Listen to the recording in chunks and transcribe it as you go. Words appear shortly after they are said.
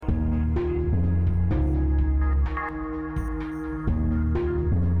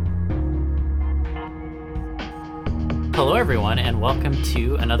Hello, everyone, and welcome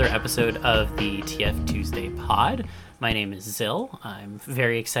to another episode of the TF Tuesday pod. My name is Zill. I'm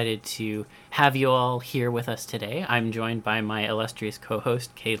very excited to have you all here with us today. I'm joined by my illustrious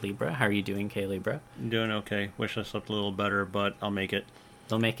co-host, Kay Libra. How are you doing, Kay Libra? I'm doing okay. Wish I slept a little better, but I'll make it.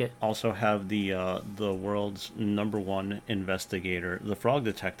 You'll make it? Also have the world's #1 investigator, the Frog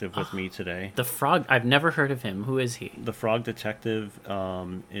Detective, with me today. The Frog? I've never heard of him. Who is he? The Frog Detective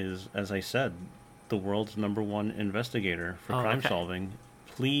is, as I said, the world's #1 investigator for crime solving.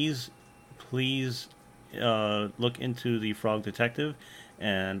 Please look into the Frog Detective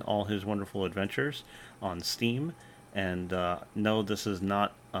and all his wonderful adventures on Steam. And no, this is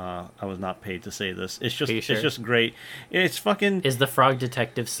not. I was not paid to say this. It's just, sure? It's just great. It's fucking. Is the Frog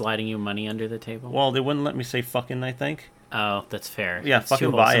Detective sliding you money under the table? Well, they wouldn't let me say fucking, I think. Oh, that's fair. Yeah, it's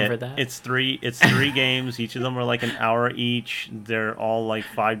fucking buy it. For that. It's three games. Each of them are like an hour each. They're all like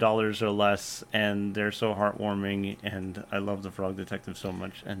 $5 or less, and they're so heartwarming. And I love the Frog Detective so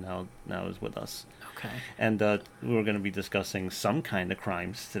much. And now is with us. Okay. And we're going to be discussing some kind of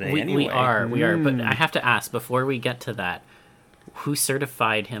crimes today. We anyway. we are. But I have to ask before we get to that. Who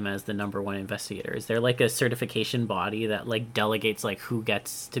certified him as the #1 investigator? Is there like a certification body that like delegates like who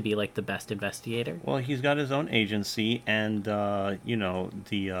gets to be like the best investigator? Well, he's got his own agency, and the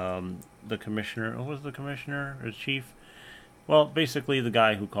commissioner. What was the commissioner or chief? Well, basically the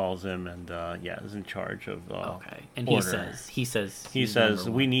guy who calls him and is in charge of okay. And order. he says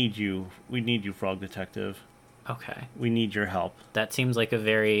we need you, Frog Detective. Okay. We need your help. That seems like a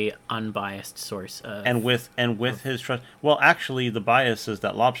very unbiased source of... And with his trust... Well, actually, the bias is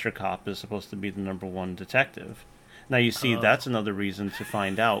that Lobster Cop is supposed to be the #1 detective. Now, you see, that's another reason to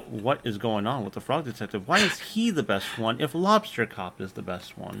find out what is going on with the Frog Detective. Why is he the best one if Lobster Cop is the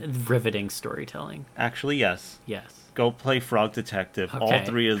best one? Riveting storytelling. Actually, yes. Yes. Go play Frog Detective, okay. all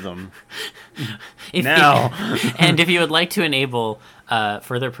 3 of them. Now! And if you would like to enable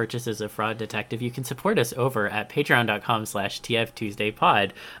further purchases of Frog Detective, you can support us over at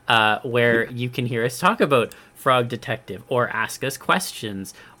patreon.com/TFTuesdayPod, where you can hear us talk about Frog Detective, or ask us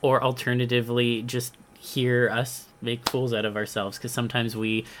questions, or alternatively just hear us make fools out of ourselves, because sometimes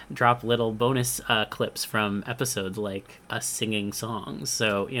we drop little bonus clips from episodes, like us singing songs.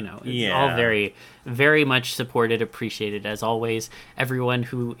 So, it's all very, very much supported, appreciated. As always, everyone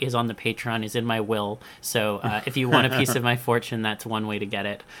who is on the Patreon is in my will. So if you want a piece of my fortune, that's one way to get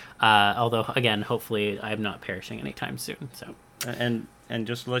it. Although, again, hopefully I'm not perishing anytime soon. So. And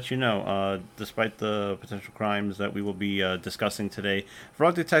just to let you know, despite the potential crimes that we will be discussing today,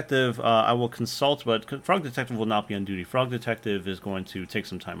 Frog Detective, I will consult, but Frog Detective will not be on duty. Frog Detective is going to take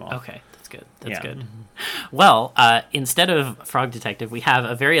some time off. Okay, that's good. That's good. Well, instead of Frog Detective, we have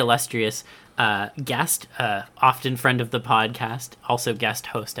a very illustrious guest, often friend of the podcast, also guest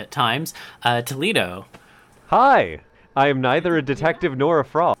host at times, Toledo. Hi! I am neither a detective nor a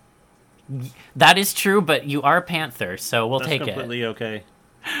frog. That is true, but you are a panther, so we'll take it. That's completely okay.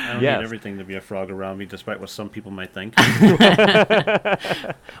 I don't need everything to be a frog around me, despite what some people might think.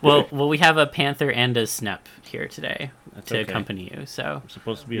 well, we have a panther and a snep here today to accompany you. So I'm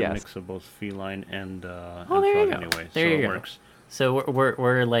supposed to be a mix of both feline and there frog you go. anyway. There so you it go. Works. So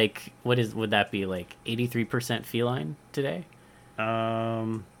we're like, would that be like 83% feline today?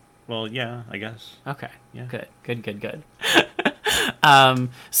 Well, yeah, I guess. Okay. Yeah. Good.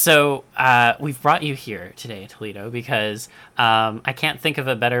 So we've brought you here today, Toledo, because I can't think of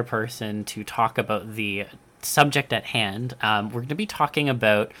a better person to talk about the subject at hand. We're going to be talking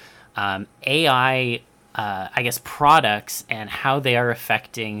about AI, I guess, products and how they are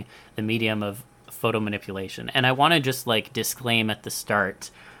affecting the medium of photomanipulation. And I want to just disclaim at the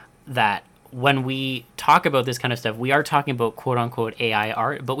start that when we talk about this kind of stuff, we are talking about quote-unquote AI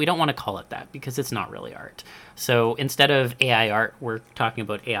art, but we don't want to call it that because it's not really art. So instead of AI art, we're talking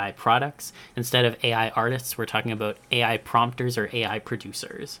about AI products. Instead of AI artists, we're talking about AI prompters or AI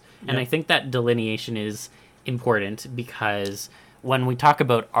producers. Yep. And I think that delineation is important because when we talk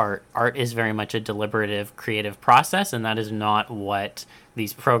about art is very much a deliberative, creative process, and that is not what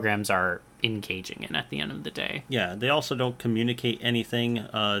these programs are engaging in at the end of the day. Yeah, they also don't communicate anything.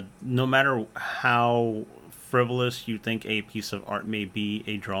 No matter how frivolous you think a piece of art may be,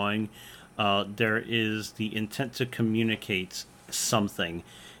 a drawing, there is the intent to communicate something.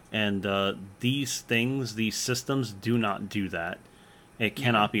 And these systems do not do that. It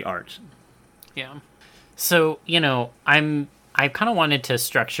cannot be art. Yeah. So, I kind of wanted to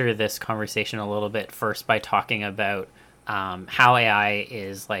structure this conversation a little bit first by talking about how AI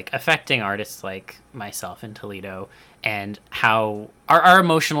is affecting artists like myself in Toledo, and how our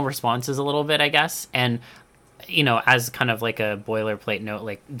emotional responses a little bit, I guess. And as kind of like a boilerplate note,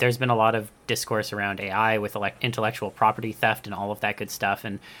 like there's been a lot of discourse around AI with intellectual property theft and all of that good stuff.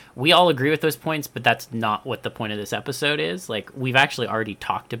 And we all agree with those points, but that's not what the point of this episode is. Like we've actually already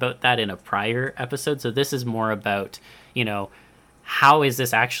talked about that in a prior episode. So this is more about, how is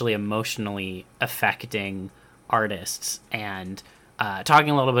this actually emotionally affecting artists and talking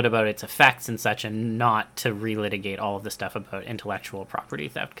a little bit about its effects and such, and not to relitigate all of the stuff about intellectual property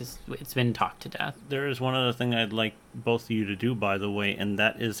theft because it's been talked to death. There is one other thing I'd like both of you to do, by the way, and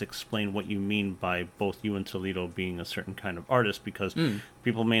that is explain what you mean by both you and Toledo being a certain kind of artist, because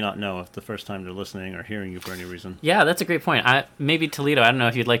people may not know if the first time they're listening or hearing you for any reason. Yeah, that's a great point. Maybe Toledo, I don't know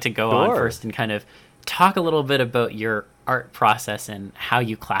if you'd like to go on first and kind of talk a little bit about your art process and how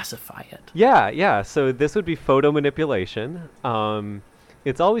you classify it. Yeah. So this would be photomanipulation.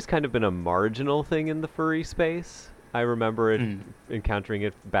 It's always kind of been a marginal thing in the furry space. I remember it encountering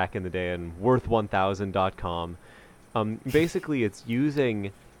it back in the day on worth1000.com. Basically, it's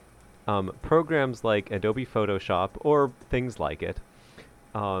using programs like Adobe Photoshop or things like it,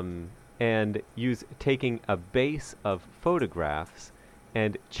 and taking a base of photographs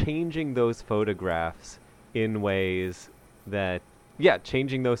and changing those photographs in ways that,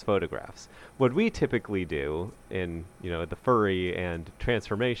 changing those photographs. What we typically do in, the furry and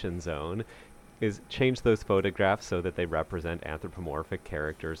transformation zone is change those photographs so that they represent anthropomorphic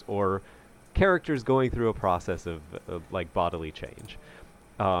characters or characters going through a process of like bodily change.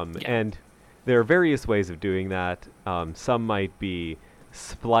 And there are various ways of doing that. Some might be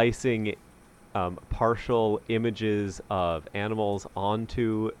splicing partial images of animals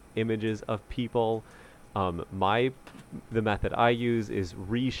onto images of people. The method I use is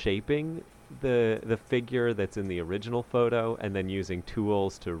reshaping the figure that's in the original photo and then using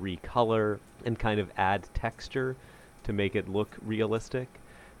tools to recolor and kind of add texture to make it look realistic.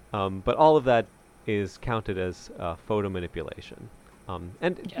 But all of that is counted as photo manipulation.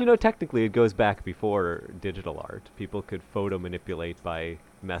 Technically it goes back before digital art. People could photo manipulate by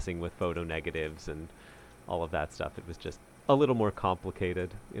messing with photo negatives and all of that stuff. It was just a little more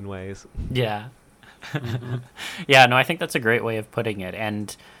complicated in ways. Yeah. Yeah, no, I think that's a great way of putting it.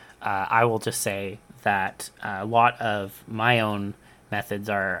 And I will just say that a lot of my own methods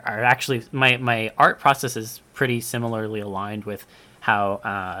are actually, my art process is pretty similarly aligned with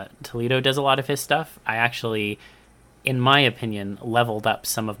how Toledo does a lot of his stuff. I actually, in my opinion, leveled up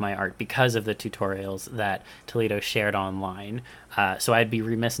some of my art because of the tutorials that Toledo shared online. So I'd be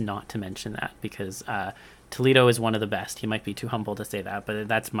remiss not to mention that because Toledo is one of the best. He might be too humble to say that, but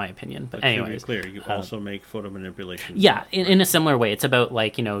that's my opinion. But anyways, to be clear, you also make photo manipulation. Yeah, in a similar way. It's about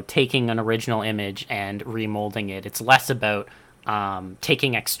taking an original image and remolding it. It's less about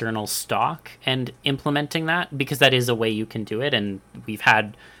taking external stock and implementing that, because that is a way you can do it. And we've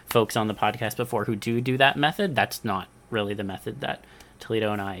had folks on the podcast before who do that method. That's not really the method that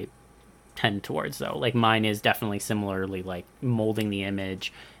Toledo and I tend towards, though. Like mine is definitely similarly like molding the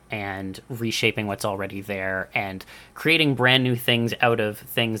image and reshaping what's already there and creating brand new things out of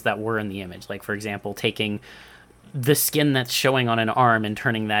things that were in the image. Like, for example, taking the skin that's showing on an arm and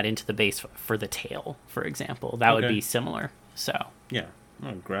turning that into the base for the tail, for example. That would be similar. So yeah.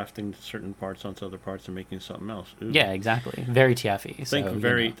 Grafting certain parts onto other parts and making something else. Ooh. Yeah, exactly. Very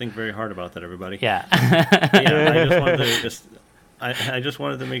TFE. Think very hard about that, everybody. Yeah. I just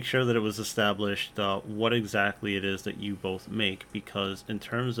wanted to make sure that it was established what exactly it is that you both make, because in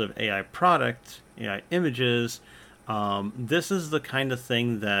terms of AI product, AI images, this is the kind of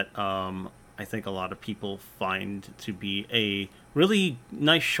thing that I think a lot of people find to be a really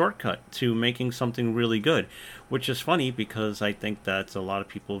nice shortcut to making something really good, which is funny because I think that a lot of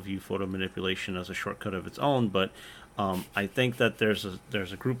people view photo manipulation as a shortcut of its own, but I think that there's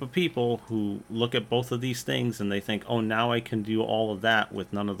a group of people who look at both of these things and they think, oh, now I can do all of that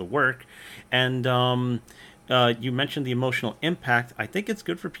with none of the work. And you mentioned the emotional impact. I think it's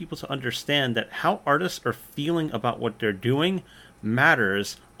good for people to understand that how artists are feeling about what they're doing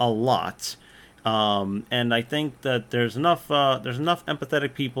matters a lot. And I think that there's enough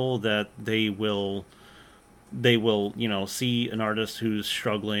empathetic people that they will see an artist who's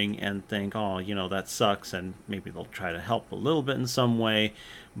struggling and think, oh, that sucks, and maybe they'll try to help a little bit in some way.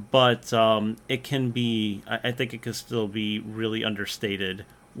 But it can be, I think it can still be really understated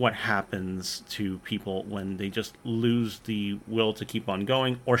what happens to people when they just lose the will to keep on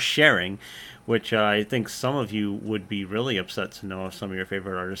going or sharing, which I think some of you would be really upset to know if some of your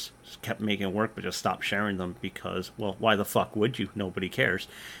favorite artists just kept making work but just stopped sharing them because, well, why the fuck would you? Nobody cares.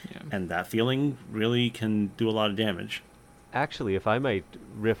 Yeah. And that feeling really can do a lot of damage. Actually, if I might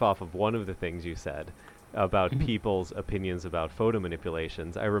riff off of one of the things you said, about people's opinions about photo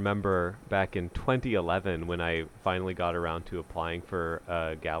manipulations. I remember back in 2011 when I finally got around to applying for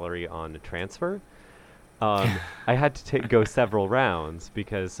a gallery on transfer. I had to go several rounds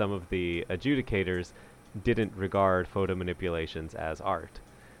because some of the adjudicators didn't regard photo manipulations as art.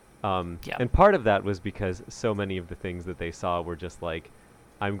 Yeah. And part of that was because so many of the things that they saw were just like,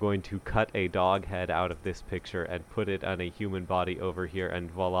 I'm going to cut a dog head out of this picture and put it on a human body over here, and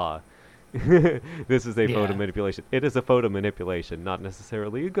voila. This is a photo manipulation. It is a photo manipulation, not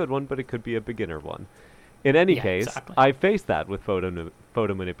necessarily a good one, but it could be a beginner one. In any case, exactly. I faced that with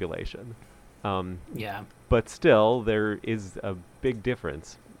photo manipulation. Yeah. But still, there is a big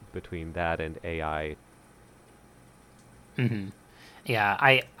difference between that and AI. Mm-hmm. Yeah,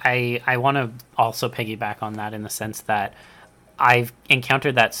 I want to also piggyback on that in the sense that I've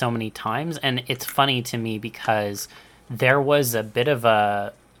encountered that so many times, and it's funny to me because there was a bit of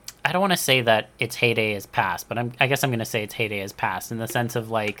a, I don't want to say that its heyday is past, but I guess I'm going to say its heyday is past in the sense of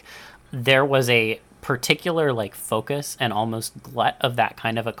like there was a particular like focus and almost glut of that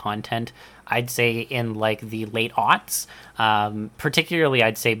kind of a content. I'd say in like the late aughts, particularly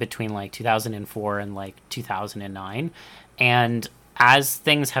I'd say between like 2004 and like 2009, and as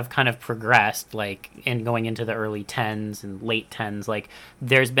things have kind of progressed, like in going into the early 10s and late 10s, like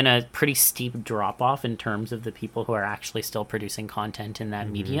there's been a pretty steep drop off in terms of the people who are actually still producing content in that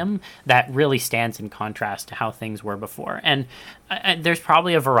medium that really stands in contrast to how things were before. And there's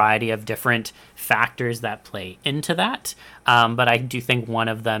probably a variety of different factors that play into that. But I do think one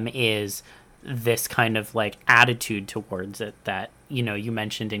of them is this kind of like attitude towards it that, you know, you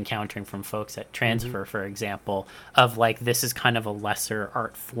mentioned encountering from folks at transfer, for example, of like this is kind of a lesser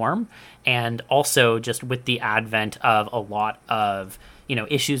art form. And also just with the advent of a lot of, you know,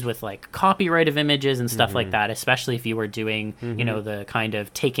 issues with like copyright of images and stuff like that, especially if you were doing, you know, the kind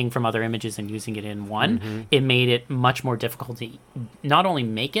of taking from other images and using it in one, it made it much more difficult to not only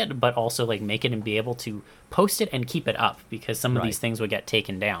make it, but also like make it and be able to post it and keep it up, because some of these things would get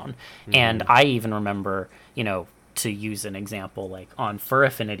taken down. And I even remember, you know, to use an example, like on Fur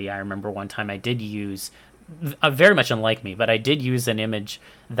Affinity, I remember one time I did use, very much unlike me, but I did use an image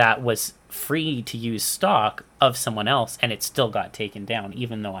that was free to use stock of someone else, and it still got taken down,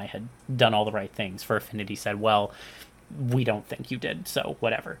 even though I had done all the right things. Fur Affinity said, well, we don't think you did, so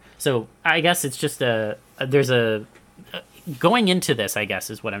whatever. So I guess it's just going into this, I guess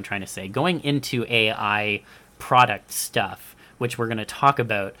is what I'm trying to say, going into AI product stuff, which we're going to talk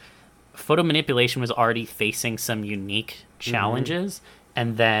about, photo manipulation was already facing some unique challenges,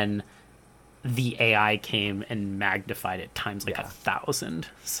 and then the AI came and magnified it times like 1,000.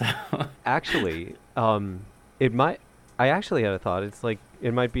 So actually, it might. I actually had a thought. It's like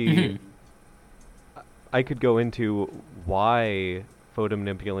it might be. I could go into why photo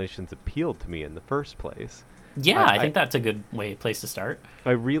manipulations appealed to me in the first place. Yeah, I think that's a good place to start.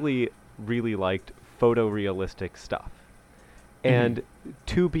 I really, really liked photorealistic stuff. And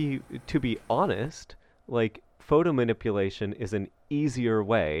to be honest, like photo manipulation is an easier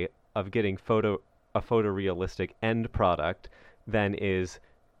way of getting a photorealistic end product than is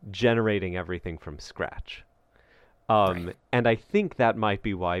generating everything from scratch. And I think that might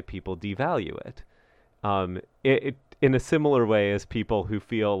be why people devalue it. It in a similar way as people who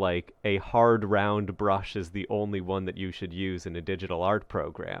feel like a hard round brush is the only one that you should use in a digital art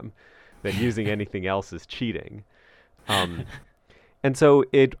program, that using anything else is cheating. And so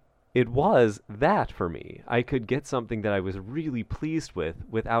it was that for me. I could get something that I was really pleased with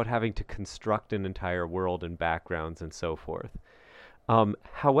without having to construct an entire world and backgrounds and so forth.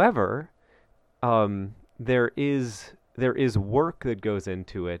 However, there is work that goes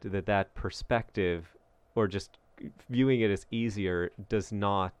into it that perspective, or just viewing it as easier, does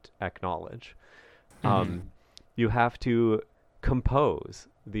not acknowledge. You have to compose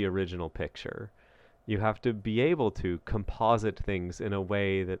the original picture. You have to be able to composite things in a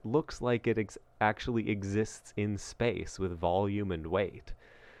way that looks like it actually exists in space with volume and weight.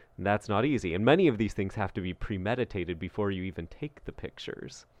 And that's not easy. And many of these things have to be premeditated before you even take the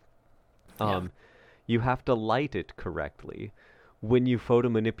pictures. You have to light it correctly. When you photo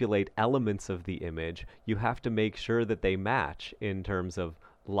manipulate elements of the image, you have to make sure that they match in terms of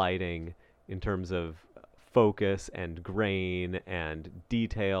lighting, in terms of focus and grain and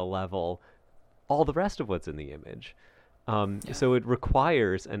detail level, all the rest of what's in the image. So it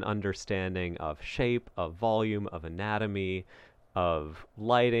requires an understanding of shape, of volume, of anatomy, of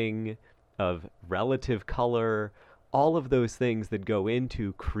lighting, of relative color, all of those things that go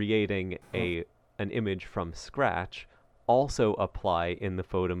into creating an image from scratch also apply in the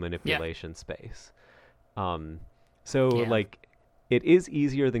photo manipulation space. Like, it is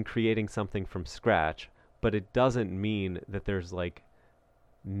easier than creating something from scratch, but it doesn't mean that there's like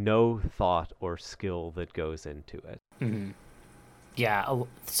no thought or skill that goes into it. Yeah,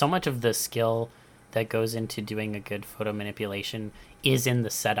 so much of the skill that goes into doing a good photo manipulation is in the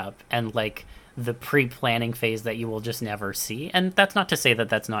setup and like the pre-planning phase that you will just never see. And that's not to say that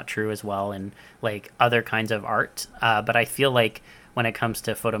that's not true as well in like other kinds of art, but I feel like when it comes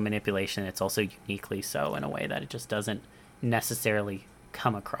to photo manipulation, it's also uniquely so in a way that it just doesn't necessarily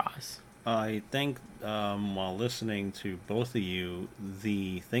come across. I think while listening to both of you,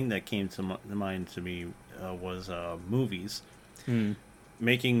 the thing that came to mind to me was movies.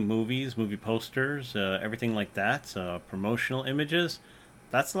 Making movies, movie posters, everything like that, promotional images.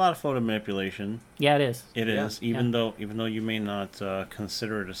 That's a lot of photo manipulation. Yeah, it is. It is, even though you may not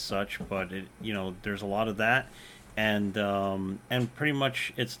consider it as such, but there's a lot of that, and pretty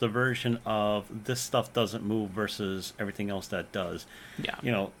much it's the version of this stuff doesn't move versus everything else that does.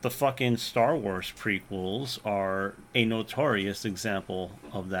 Yeah. The fucking Star Wars prequels are a notorious example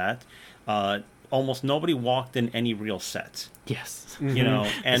of that. Almost nobody walked in any real sets. Yes.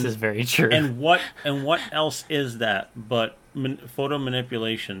 And this is very true. And what else is that but photo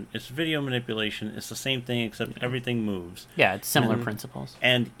manipulation? It's video manipulation. It's the same thing except everything moves. Yeah, it's similar principles.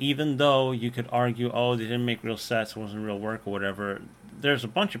 And even though you could argue, oh, they didn't make real sets, it wasn't real work or whatever, there's a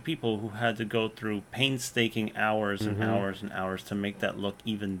bunch of people who had to go through painstaking hours and hours and hours to make that look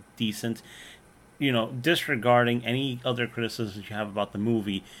even decent. Disregarding any other criticisms you have about the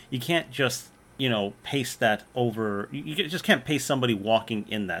movie, you can't just paste that over. You just can't paste somebody walking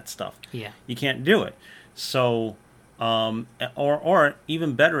in that stuff. Yeah. You can't do it. So, or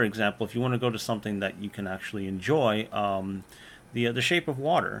even better example, if you want to go to something that you can actually enjoy, the Shape of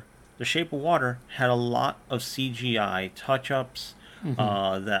Water. The Shape of Water had a lot of CGI touch-ups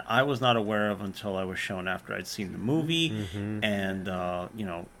that I was not aware of until I was shown after I'd seen the movie, and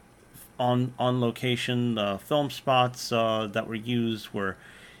on location, the film spots that were used were.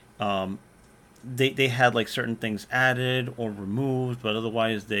 They had like certain things added or removed, but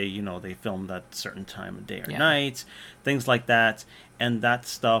otherwise they filmed at a certain time of day or night, things like that, and that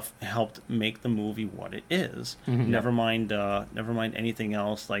stuff helped make the movie what it is. Never mind anything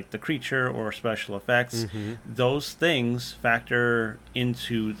else like the creature or special effects. Those things factor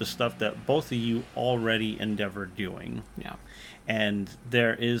into the stuff that both of you already endeavored doing. Yeah. And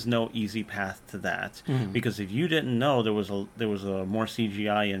there is no easy path to that, because if you didn't know there was a more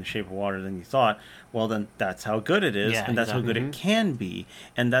CGI in Shape of Water than you thought, well then that's how good it is, and that's how good it can be,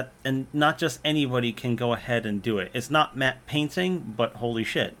 and not just anybody can go ahead and do it. It's not matte painting, but holy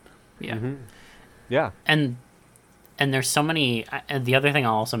shit. Yeah. Yeah. And there's so many. And the other thing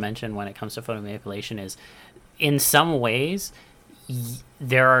I'll also mention when it comes to photo manipulation is, in some ways,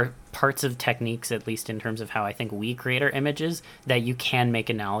 there are parts of techniques, at least in terms of how I think we create our images, that you can make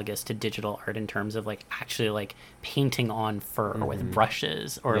analogous to digital art in terms of like actually like painting on fur with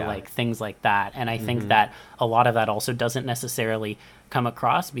brushes or like things like that. And I think that a lot of that also doesn't necessarily come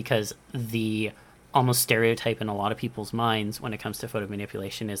across because the almost stereotype in a lot of people's minds when it comes to photo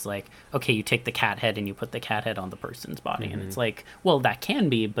manipulation is like, okay, you take the cat head and you put the cat head on the person's body. And it's like, well, that can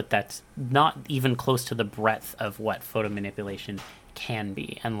be, but that's not even close to the breadth of what photo manipulation can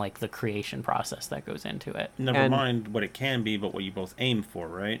be and like the creation process that goes into it. Never mind what it can be, but what you both aim for,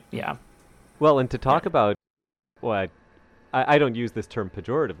 right? Yeah. Well, and to talk about what I don't use this term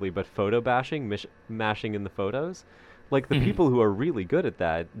pejoratively, but photo bashing, mashing in the photos, like the people who are really good at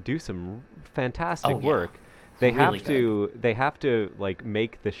that do some fantastic work. They really have to like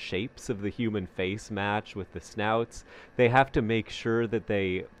make the shapes of the human face match with the snouts. They have to make sure that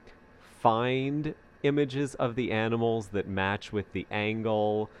they find images of the animals that match with the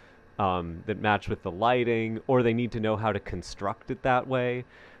angle, that match with the lighting, or they need to know how to construct it that way.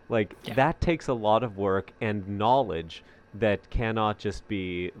 Like that takes a lot of work and knowledge that cannot just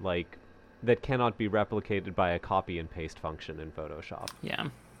be like that cannot be replicated by a copy and paste function in Photoshop. Yeah,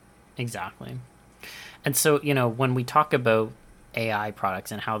 exactly. And so, when we talk about AI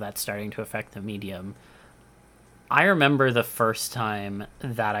products and how that's starting to affect the medium, I remember the first time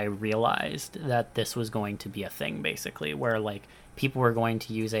that I realized that this was going to be a thing, basically, where like people were going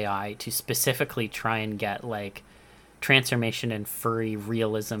to use AI to specifically try and get like transformation and furry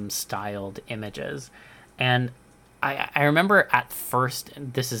realism styled images. And I remember at first,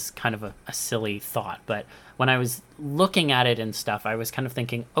 this is kind of a silly thought, but when I was looking at it and stuff, I was kind of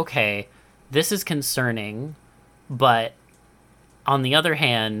thinking, okay, this is concerning, but on the other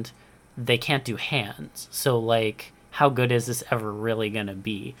hand, they can't do hands. So like, how good is this ever really going to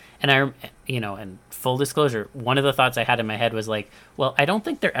be? And and full disclosure, one of the thoughts I had in my head was like, well, I don't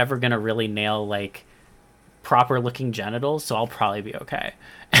think they're ever going to really nail like proper looking genitals, so I'll probably be okay.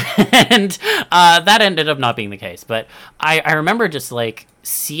 And that ended up not being the case. But I remember just like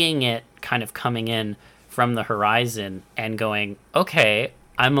seeing it kind of coming in from the horizon and going, okay,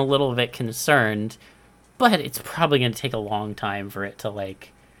 I'm a little bit concerned, but it's probably going to take a long time for it to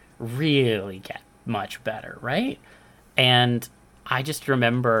like really get much better, right? And I just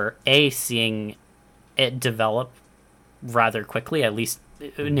remember seeing it develop rather quickly, at least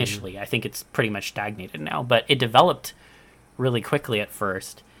initially. I think it's pretty much stagnated now, but it developed really quickly at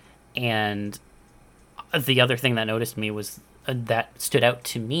first. And the other thing that noticed me was that stood out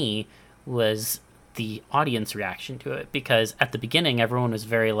to me was the audience reaction to it, because at the beginning everyone was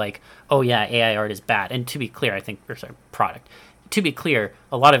very like, oh yeah, AI art is bad. And to be clear, I think, or sorry, product, to be clear,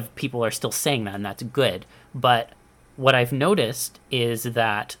 a lot of people are still saying that, and that's good. But what I've noticed is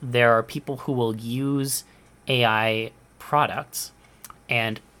that there are people who will use AI products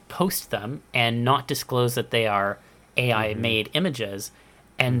and post them and not disclose that they are AI made images,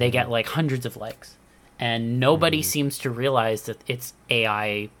 and they get like hundreds of likes, and nobody seems to realize that it's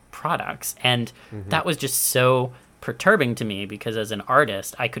AI products. And that was just so perturbing to me, because as an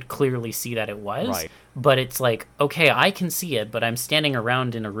artist I could clearly see that it was, Right. but it's like, okay, I can see it, but I'm standing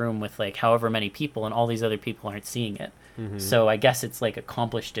around in a room with like however many people, and all these other people aren't seeing it. So I guess it's like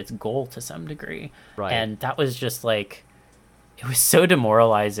accomplished its goal to some degree. Right. And that was just like, it was so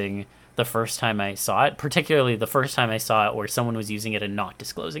demoralizing the first time I saw it, particularly the first time I saw it where someone was using it and not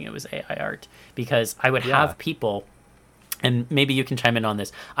disclosing it was AI art, because I would have people, and maybe you can chime in on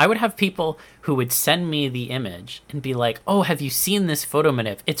this, I would have people who would send me the image and be like, oh, have you seen this photo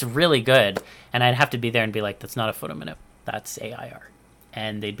manip? It's really good. And I'd have to be there and be like, that's not a photo manip, that's AI art.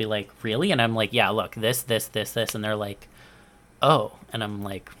 And they'd be like, really? And I'm like, yeah, look, this. And they're like, oh. And I'm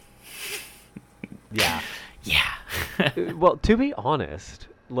like, Yeah. yeah. Well, to be honest,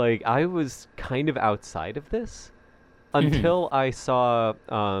 like I was kind of outside of this until I saw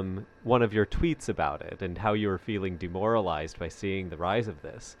one of your tweets about it and how you were feeling demoralized by seeing the rise of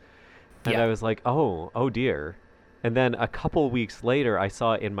this. And Yeah. I was like, oh dear. And then a couple weeks later, I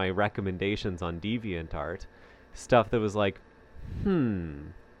saw in my recommendations on DeviantArt stuff that was like,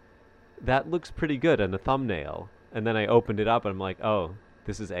 that looks pretty good in a thumbnail. And then I opened it up and I'm like, oh,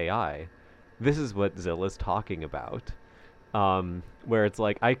 this is AI. This is what Zilla's talking about. Where it's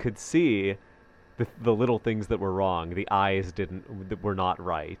like, I could see the little things that were wrong. The eyes were not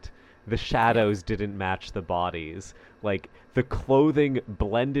right. The shadows didn't match the bodies. Like, the clothing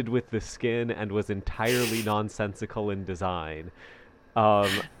blended with the skin and was entirely nonsensical in design.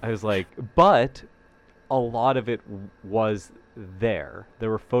 I was like, but a lot of it was there. There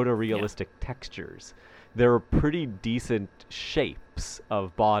were photorealistic textures. There were pretty decent shapes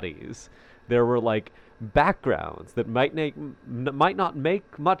of bodies. There were like backgrounds that might not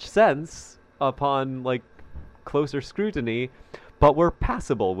make much sense upon like closer scrutiny, but were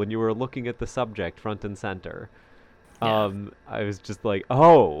passable when you were looking at the subject front and center. I was just like,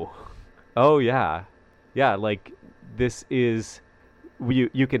 oh yeah, like this is.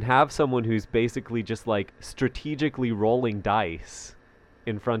 You can have someone who's basically just like strategically rolling dice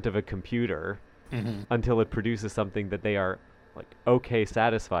in front of a computer until it produces something that they are like okay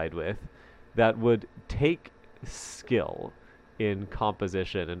satisfied with, that would take skill in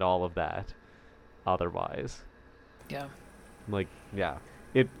composition and all of that otherwise. Yeah. Like, yeah.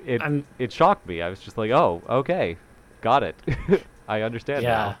 It shocked me. I was just like, oh, okay. Got it. I understand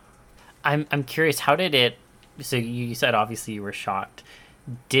now. I'm curious, how did it, so you said obviously you were shocked.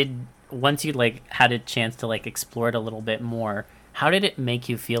 Once you like had a chance to like explore it a little bit more, how did it make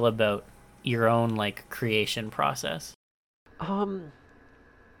you feel about your own like creation process? To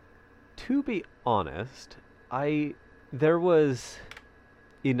be honest, there was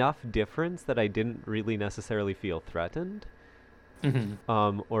enough difference that I didn't really necessarily feel threatened,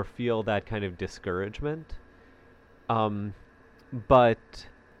 or feel that kind of discouragement. But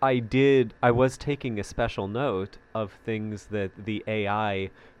I was taking a special note of things that the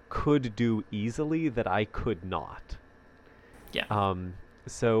AI could do easily that I could not. Yeah.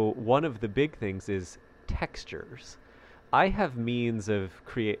 So one of the big things is textures. I have means of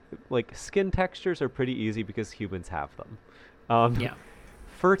like skin textures are pretty easy because humans have them. Yeah.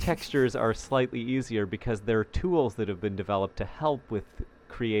 Fur textures are slightly easier because there are tools that have been developed to help with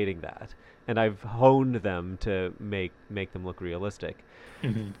creating that, and I've honed them to make them look realistic.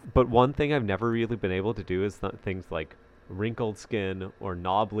 But one thing I've never really been able to do is things like wrinkled skin or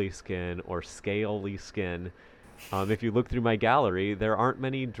knobbly skin or scaly skin. If you look through my gallery, there aren't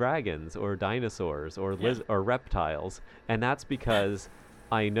many dragons or dinosaurs or or reptiles, and that's because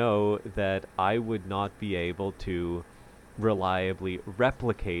I know that I would not be able to reliably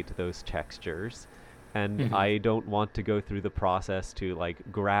replicate those textures and I don't want to go through the process to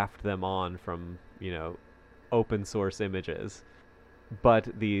like graft them on from, open source images.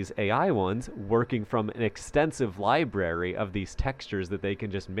 But these AI ones, working from an extensive library of these textures that they can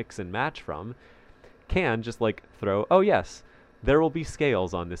just mix and match from, can just like throw, oh yes, there will be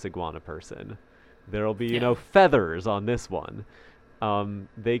scales on this iguana person. There will be, feathers on this one.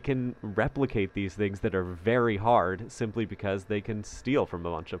 They can replicate these things that are very hard simply because they can steal from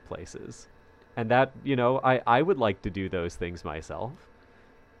a bunch of places. And that, I would like to do those things myself.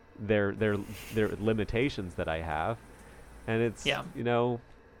 They're limitations that I have. And it's,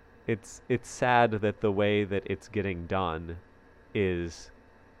 it's sad that the way that it's getting done is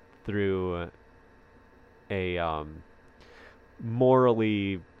through a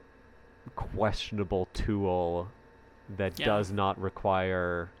morally questionable tool that does not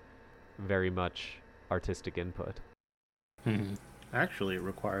require very much artistic input. Actually, it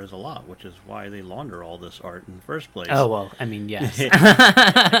requires a lot, which is why they launder all this art in the first place. Oh, well, I mean, yes.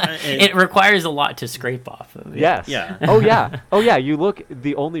 It requires a lot to scrape off of. Yes. Yeah. Oh, yeah. Oh, yeah. You look,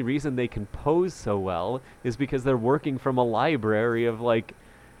 the only reason they can pose so well is because they're working from a library of, like,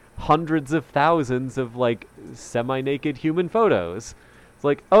 hundreds of thousands of, like, semi-naked human photos. It's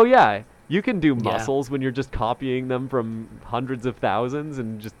like, oh, yeah, you can do muscles when you're just copying them from hundreds of thousands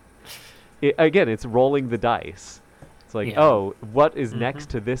and just... again, it's rolling the dice. It's like, oh, what is next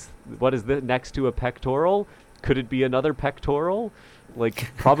to this? What is next to a pectoral? Could it be another pectoral?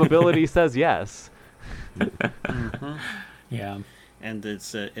 Like, probability says yes. Yeah. And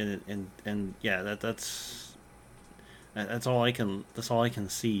it's that's all I can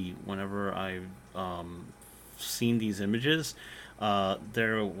see whenever I've seen these images.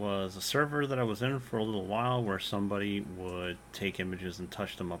 There was a server that I was in for a little while where somebody would take images and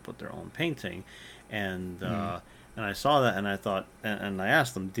touch them up with their own painting, and I saw that and I thought, and I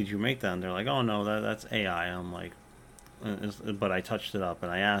asked them, "Did you make that?" And they're like, "Oh no, that's AI." I'm like, but I touched it up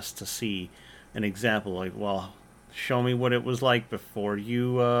and I asked to see an example. Like, well, show me what it was like before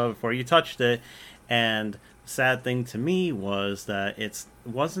you touched it. And sad thing to me was that it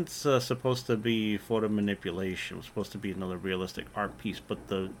wasn't supposed to be photo manipulation. It was supposed to be another realistic art piece, but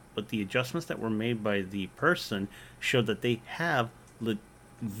the adjustments that were made by the person showed that they have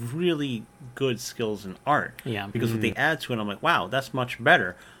really good skills in art. Yeah. Because what they add to it, I'm like, wow, that's much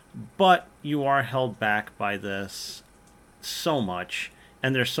better. But you are held back by this so much,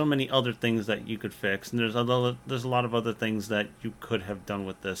 and there's so many other things that you could fix, and there's a lot of other things that you could have done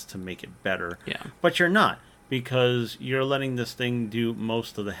with this to make it better. Yeah. But you're not, because you're letting this thing do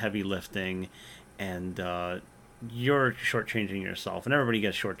most of the heavy lifting, and you're shortchanging yourself, and everybody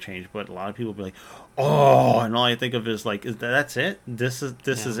gets shortchanged. But a lot of people be like, "Oh," and all I think of is like, "That's it? This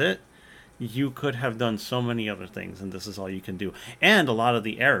is it?" You could have done so many other things, and this is all you can do. And a lot of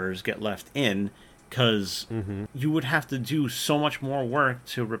the errors get left in because you would have to do so much more work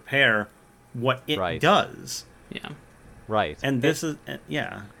to repair what it does. Yeah. Right. And this is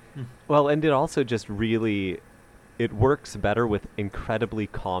Well, and it also just really, it works better with incredibly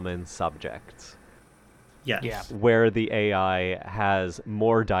common subjects. Yes. Yeah. Where the AI has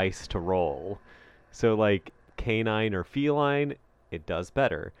more dice to roll. So like canine or feline, it does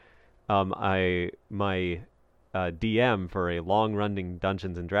better. My DM for a long-running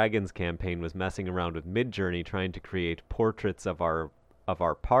Dungeons and Dragons campaign was messing around with Midjourney trying to create portraits of our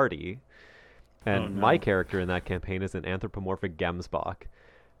party. And my character in that campaign is an anthropomorphic Gemsbok.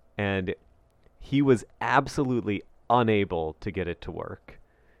 And he was absolutely unable to get it to work.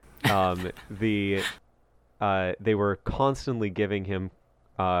 They were constantly giving him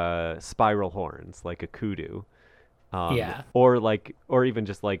spiral horns like a kudu, or even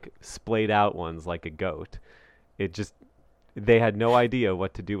just like splayed out ones like a goat. They had no idea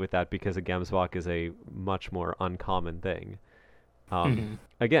what to do with that because a Gemsbok is a much more uncommon thing.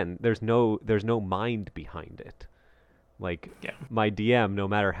 Again, there's no mind behind it. Like my DM, no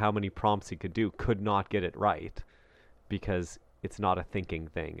matter how many prompts he could do, could not get it right because it's not a thinking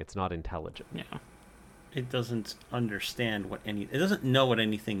thing. It's not intelligent. Yeah. It doesn't understand it doesn't know what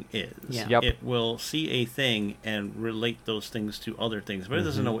anything is. Yeah. Yep. It will see a thing and relate those things to other things, but it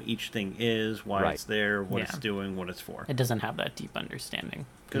doesn't know what each thing is, why it's there, what it's doing, what it's for. It doesn't have that deep understanding.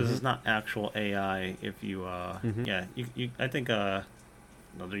 Because it's not actual AI. If you, I think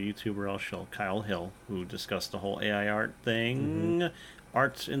another YouTuber, Kyle Hill, who discussed the whole AI art thing,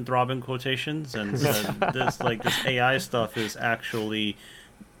 arts in throbbing quotations, and said this AI stuff is actually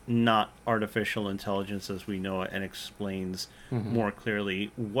not artificial intelligence as we know it, and explains more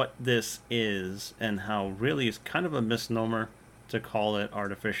clearly what this is and how really it's kind of a misnomer to call it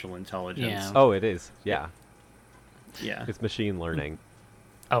artificial intelligence. Yeah. Oh, it is. Yeah. Yeah. It's machine learning.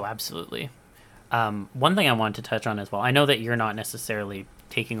 Oh, absolutely. One thing I want to touch on as well, I know that you're not necessarily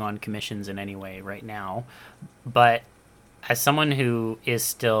taking on commissions in any way right now, but as someone who is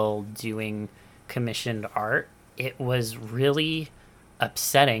still doing commissioned art, it was really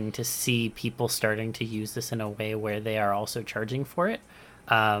upsetting to see people starting to use this in a way where they are also charging for it.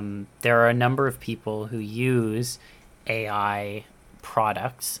 There are a number of people who use AI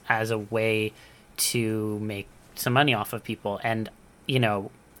products as a way to make some money off of people. And, you know,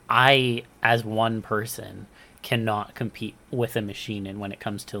 I, as one person, cannot compete with a machine and when it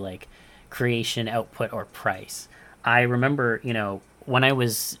comes to like creation, output, or price. I remember, you know, when I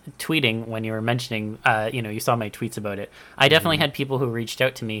was tweeting, when you were mentioning, you know, you saw my tweets about it. I definitely had people who reached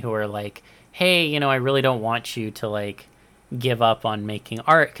out to me who were like, hey, you know, I really don't want you to like give up on making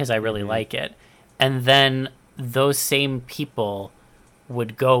art because I really like it. And then those same people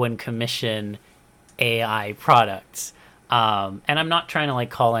would go and commission AI products. And I'm not trying to like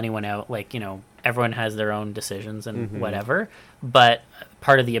call anyone out, like, you know, everyone has their own decisions and whatever. But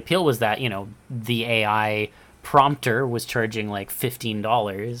part of the appeal was that, you know, the AI prompter was charging like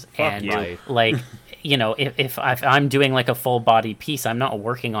 $15 and you. like, you know, if I'm doing like a full body piece, I'm not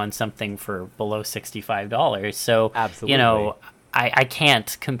working on something for below $65. So, Absolutely. you know, I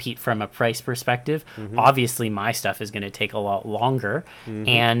can't compete from a price perspective. Obviously, my stuff is going to take a lot longer.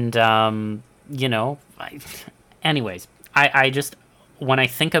 And, you know, anyways, I just, when I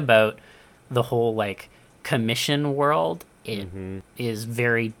think about the whole like commission world, it is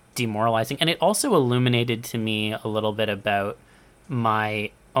very demoralizing. And it also illuminated to me a little bit about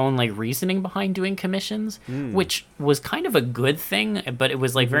my own like reasoning behind doing commissions, which was kind of a good thing, but it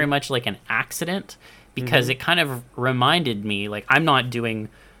was like very much like an accident because it kind of reminded me like I'm not doing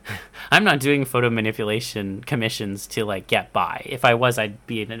photo manipulation commissions to like get by. If I was, I'd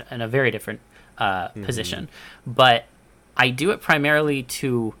be in a very different position. But I do it primarily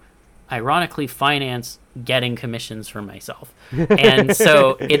to ironically finance getting commissions for myself. And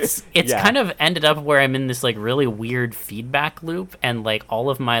so it's Yeah. kind of ended up where I'm in this like really weird feedback loop, and like all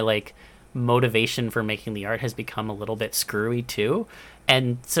of my like motivation for making the art has become a little bit screwy too.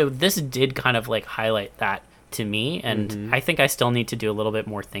 And so this did kind of like highlight that to me, and I think I still need to do a little bit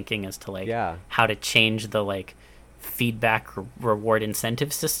more thinking as to like how to change the like feedback reward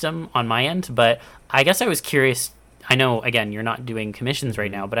incentive system on my end. But I guess I was curious, I know again you're not doing commissions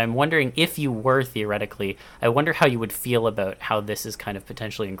right now, but I'm wondering if you were theoretically, I wonder how you would feel about how this is kind of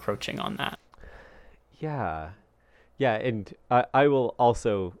potentially encroaching on that. Yeah. Yeah, and I will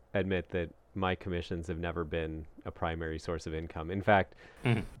also admit that my commissions have never been a primary source of income. In fact,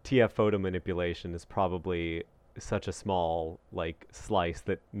 TF photo manipulation is probably such a small like slice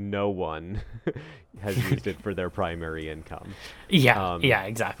that no one has used it for their primary income. Yeah,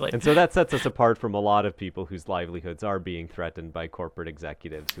 exactly. And so that sets us apart from a lot of people whose livelihoods are being threatened by corporate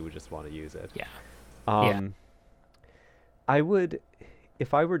executives who would just want to use it. Yeah. I would,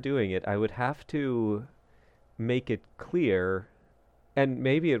 if I were doing it, I would have to make it clear, and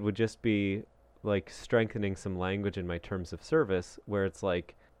maybe it would just be like strengthening some language in my terms of service where it's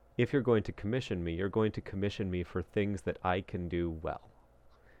like, if you're going to commission me, you're going to commission me for things that I can do well,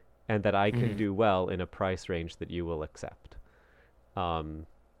 and that I can do well in a price range that you will accept. And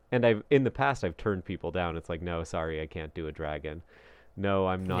in the past, I've turned people down. It's like, no, sorry, I can't do a dragon. No,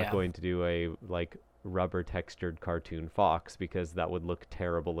 I'm not going to do a like rubber textured cartoon fox because that would look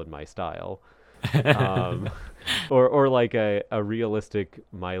terrible in my style. Or like a realistic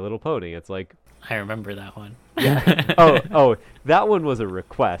My Little Pony. It's like, I remember that one. Yeah. Oh, that one was a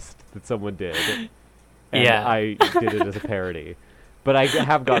request that someone did. And I did it as a parody. But I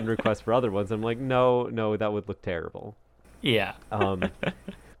have gotten requests for other ones. I'm like, no, that would look terrible. Yeah.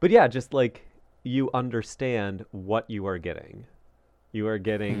 But yeah, just like you understand what you are getting. You are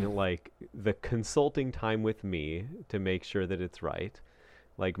getting like the consulting time with me to make sure that it's right.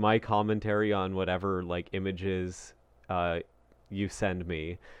 Like my commentary on whatever like images you send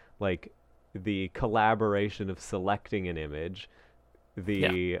me, like the collaboration of selecting an image,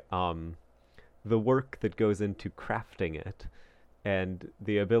 the work that goes into crafting it, and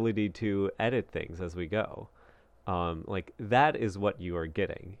the ability to edit things as we go. Like that is what you are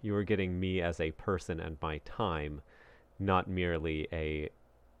getting. You are getting me as a person and my time, not merely a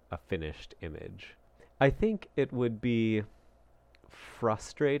finished image. I think it would be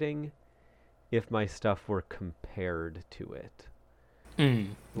frustrating if my stuff were compared to it.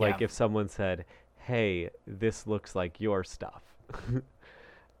 Like if someone said, hey, this looks like your stuff.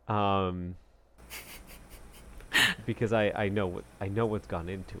 Because I know what's gone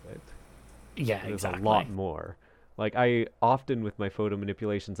into it. Yeah, There's exactly. a lot more. Like I often with my photo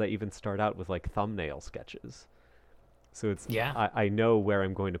manipulations, I even start out with like thumbnail sketches. So it's Yeah. I know where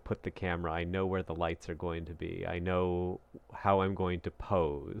I'm going to put the camera. I know where the lights are going to be. I know how I'm going to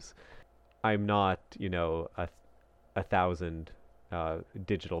pose. I'm not, a thousand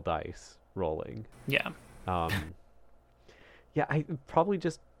digital dice rolling. Yeah. Um, yeah, I probably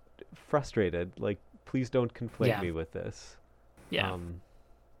just frustrated. Like, please don't conflate Yeah. me with this. Yeah.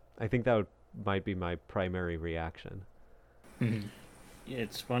 I think might be my primary reaction. Hmm.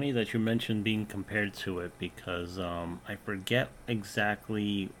 It's funny that you mentioned being compared to it because I forget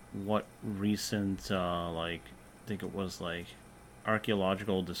exactly what recent I think it was like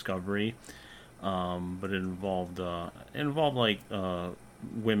archaeological discovery, but it involved like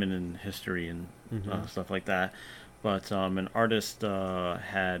women in history and Mm-hmm. stuff like that. But an artist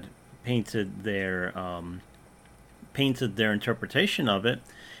had painted their interpretation of it,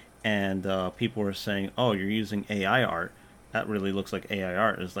 and people were saying, "Oh, you're using AI art. That really looks like AI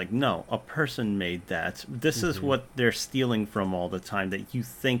art." It's like, no, a person made that. This is Mm-hmm. what they're stealing from all the time. That you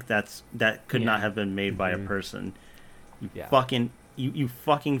think that could not Yeah. have been made by a Mm-hmm. person. You Yeah. fucking you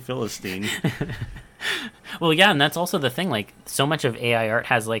fucking Philistine. Well, yeah, and that's also the thing. Like, so much of AI art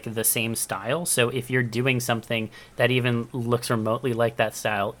has like the same style. So if you're doing something that even looks remotely like that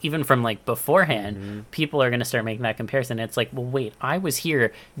style, even from like beforehand, Mm-hmm. people are going to start making that comparison. It's like, well, wait, I was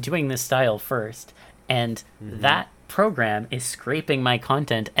here doing this style first, and Mm-hmm. that program is scraping my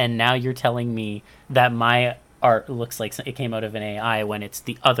content, and now you're telling me that my art looks like it came out of an AI when it's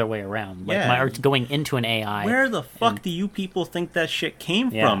the other way around. Like, my Yeah. art's going into an AI, Where the fuck and do you people think that shit came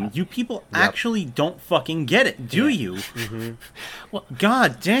yeah, from? You people Yep. actually don't fucking get it, do yeah. you? Mm-hmm.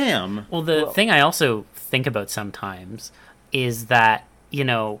 God damn. Well, the Well. thing I also think about sometimes is that,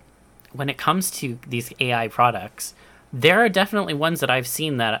 when it comes to these AI products, there are definitely ones that I've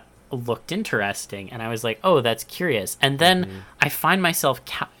seen that looked interesting, and I was like, oh, that's curious. And then Mm-hmm. I find myself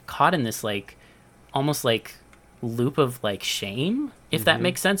caught in this, like, almost like loop of, like, shame, if that Mm-hmm.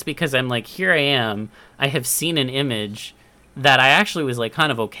 makes sense, because I'm like, here I am, I have seen an image that I actually was, like,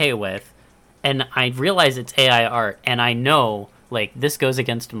 kind of okay with, and I realize it's AI art, and I know like this goes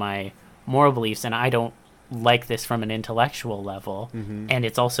against my moral beliefs, and I don't like this from an intellectual level, Mm-hmm. and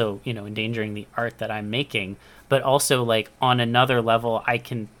it's also endangering the art that I'm making. But also like on another level, I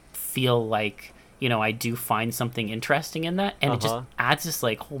can feel like I do find something interesting in that, and it just Uh-huh. adds this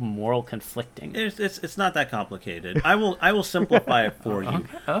like whole moral conflicting. It's not that complicated. I will simplify it for you. Okay,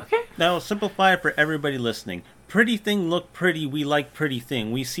 okay, Now simplify it for everybody listening. Pretty thing look pretty, we like pretty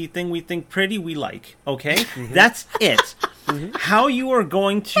thing. We see thing we think pretty, we like. Okay? That's it. How you are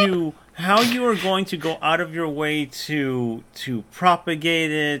going to go out of your way to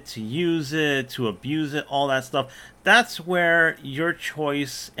propagate it, to use it, to abuse it, all that stuff. That's where your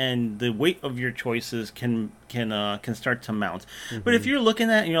choice and the weight of your choices can start to mount. But if Mm-hmm. you're looking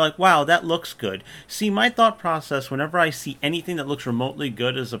at it and you're like, wow, that looks good. See, my thought process whenever I see anything that looks remotely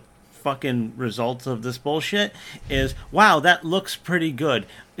good as a fucking result of this bullshit is, wow, that looks pretty good.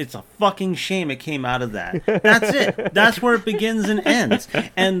 It's a fucking shame it came out of that. That's it. That's where it begins and ends.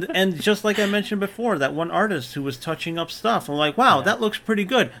 And just like I mentioned before, that one artist who was touching up stuff, I'm like, wow, yeah, that looks pretty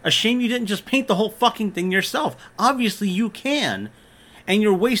good. A shame you didn't just paint the whole fucking thing yourself. Obviously you can, and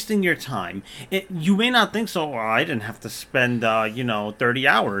you're wasting your time. You may not think so. Well, I didn't have to spend 30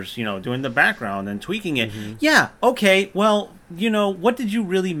 hours doing the background and tweaking it. Mm-hmm. Yeah, okay, well, what did you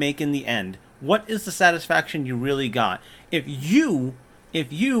really make in the end? What is the satisfaction you really got? If you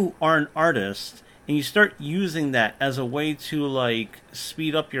are an artist and you start using that as a way to like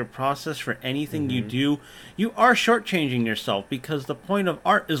speed up your process for anything you Mm-hmm. do, you are shortchanging yourself, because the point of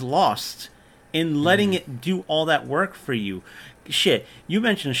art is lost in letting Mm-hmm. it do all that work for you. Shit, you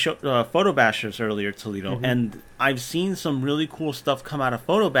mentioned photo bashers earlier, Toledo, Mm-hmm. and I've seen some really cool stuff come out of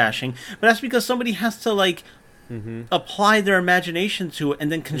photo bashing, but that's because somebody has to like Mm-hmm. apply their imagination to it and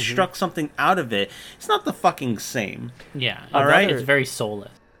then Mm-hmm. construct something out of it. It's not the fucking same. yeah. All right. It's very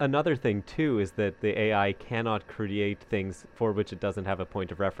soulless. Another thing too is that the AI cannot create things for which it doesn't have a point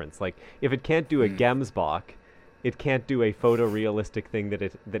of reference. Like if it can't do a Gemsbach, it can't do a photorealistic thing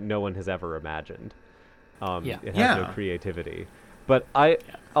that no one has ever imagined. Yeah. It has no Yeah. creativity. But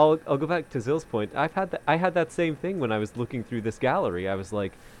I'll go back to Zill's point. I had that same thing when I was looking through this gallery. I was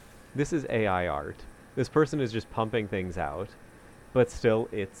like, this is AI art. This person is just pumping things out, but still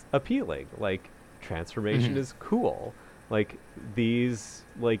it's appealing. Like transformation is cool. Like these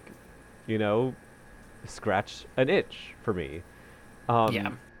scratch an itch for me.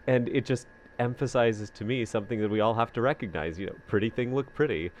 Yeah. And it just emphasizes to me something that we all have to recognize. Pretty thing look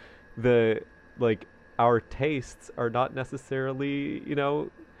pretty. The like our tastes are not necessarily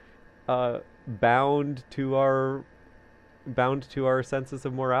uh, bound to our bound to our senses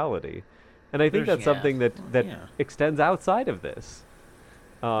of morality. And I think that's Yeah. something that Yeah. extends outside of this.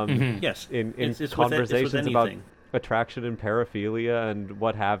 Yes. In It's conversations with about anything. attraction and paraphilia and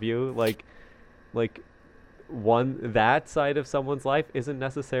what have you, like one that side of someone's life isn't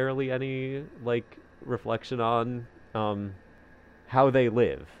necessarily any like reflection on how they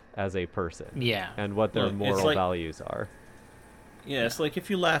live as a person Yeah. and what their Look, it's moral like values are. yeah, it's like if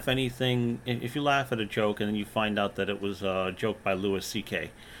you laugh if you laugh at a joke and then you find out that it was a joke by Louis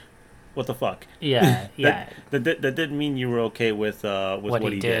C.K. What the fuck? Yeah. Yeah. That didn't mean you were okay with What what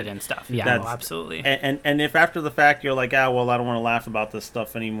he he did did. and stuff. Yeah. Oh, That's absolutely. and if after the fact you're like, well, I don't want to laugh about this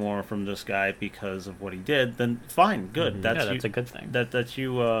stuff anymore from this guy because of what he did, then fine, good. Yeah, that's a good thing. That's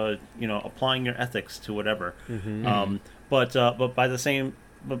you applying your ethics to whatever. Mm-hmm. But by the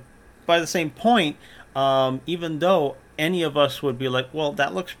same point, even though any of us would be like, well,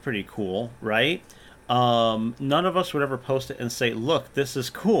 that looks pretty cool, right? None of us would ever post it and say, look, this is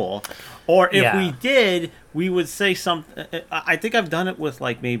cool. Or if Yeah. we did, we would say something. I think I've done it with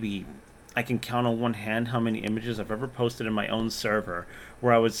like maybe I can count on one hand how many images I've ever posted in my own server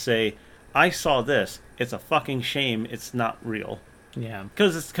where I would say, I saw this. It's a fucking shame it's not real. Yeah.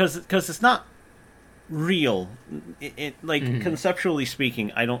 Because it's not real. Conceptually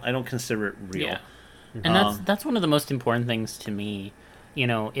speaking, I don't consider it real. Yeah. And that's one of the most important things to me. You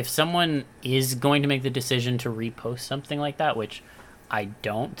know, if someone is going to make the decision to repost something like that, which I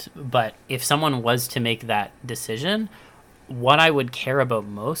don't, but if someone was to make that decision, what I would care about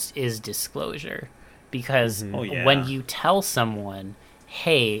most is disclosure. Because Oh, yeah. when you tell someone,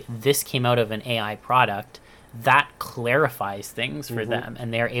 hey, this came out of an AI product, that clarifies things for them,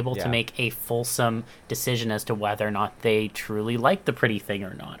 and they're able to Yeah. make a fulsome decision as to whether or not they truly like the pretty thing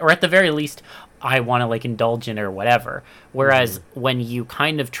or not. Or at the very least, I want to like indulge in it or whatever. Whereas when you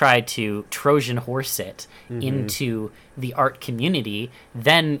kind of try to Trojan horse it into the art community,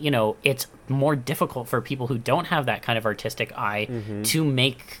 then, you know, it's more difficult for people who don't have that kind of artistic eye to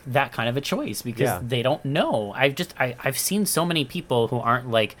make that kind of a choice because Yeah. they don't know. I've seen so many people who aren't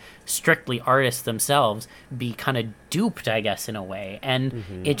like strictly artists themselves be kind of duped, I guess, in a way. And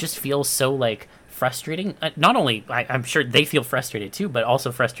it just feels so like frustrating. Not only I'm sure they feel frustrated too, but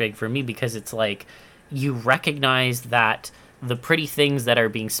also frustrating for me because it's like you recognize that the pretty things that are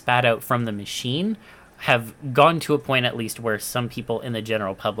being spat out from the machine have gone to a point at least where some people in the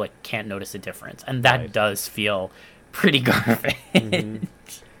general public can't notice a difference, and that Right. does feel pretty garbage.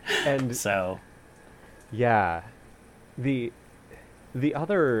 And So yeah, the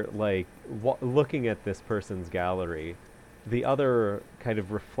other like looking at this person's gallery, the other kind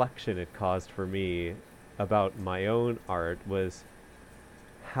of reflection it caused for me about my own art was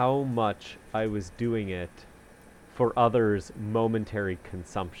how much I was doing it for others' momentary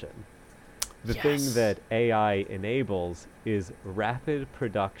consumption. The Yes. thing that AI enables is rapid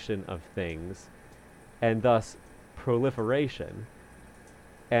production of things and thus proliferation.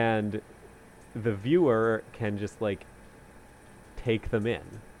 And the viewer can just like take them in.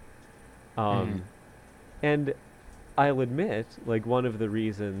 And I'll admit, like, one of the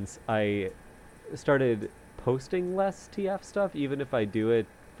reasons I started posting less TF stuff, even if I do it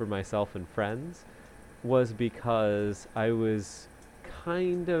for myself and friends, was because I was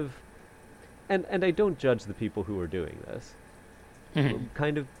kind of, and I don't judge the people who are doing this,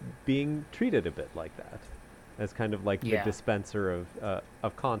 kind of being treated a bit like that, as kind of like Yeah. the dispenser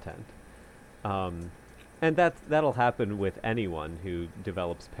of content. And that'll happen with anyone who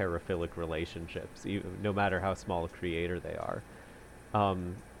develops paraphilic relationships, no matter how small a creator they are. You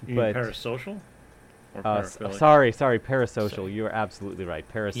mean But parasocial? Or paraphilic? sorry, parasocial. Sorry. You are absolutely right.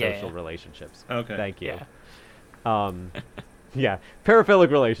 Parasocial Yeah. relationships. Okay. Thank you. Yeah. Yeah, paraphilic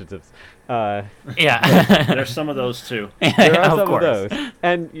relationships. Yeah. There's some of those too. There are Of some course. of those,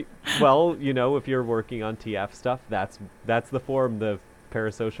 and well, you know, if you're working on TF stuff, that's the form the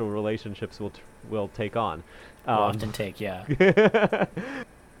parasocial relationships will take on. Often take, yeah.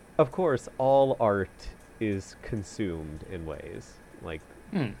 Of course, all art is consumed in ways like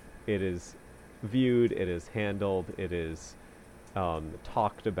it is viewed, it is handled, it is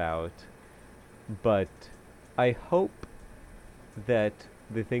talked about, but I hope that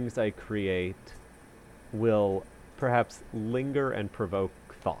the things I create will perhaps linger and provoke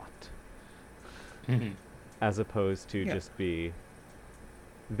thought, as opposed to Yeah. just be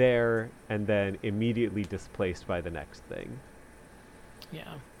there and then immediately displaced by the next thing.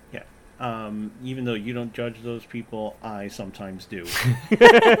 Yeah. Yeah. Even though you don't judge those people, I sometimes do.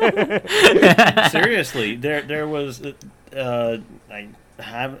 Seriously, there was I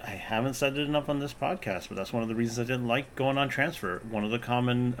haven't said it enough on this podcast, but that's one of the reasons I didn't like going on transfer. One of the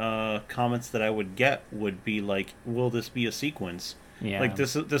common comments that I would get would be like, "Will this be a sequence?" Yeah. Like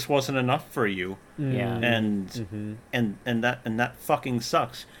this wasn't enough for you, Yeah. and that fucking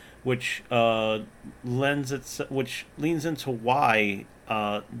sucks. Which which leans into why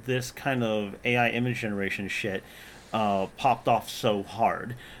this kind of AI image generation shit popped off so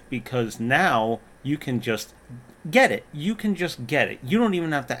hard, because now you can just get it. You can just get it. You don't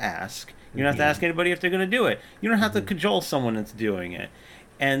even have to ask. You don't have to ask anybody if they're going to do it. You don't have to cajole someone into doing it.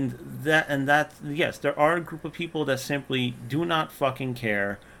 And that yes, there are a group of people that simply do not fucking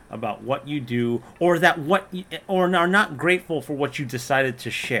care about what you do, or or are not grateful for what you decided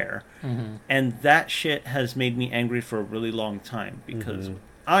to share. And that shit has made me angry for a really long time, because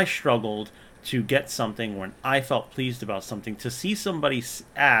I struggled to get something when I felt pleased about something. To see somebody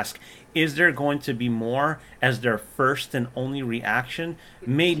ask, is there going to be more, as their first and only reaction,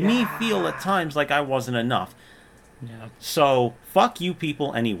 made me feel at times like I wasn't enough. Yeah. So fuck you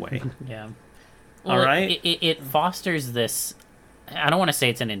people anyway. Yeah. Well, all right. It fosters this. I don't want to say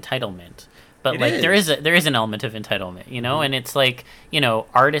it's an entitlement, but It like is. there is an element of entitlement, you know, and it's like, you know,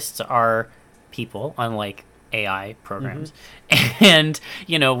 artists are people, unlike AI programs, and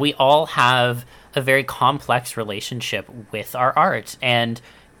you know, we all have a very complex relationship with our art, and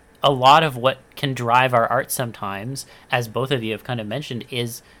a lot of what can drive our art sometimes, as both of you have kind of mentioned,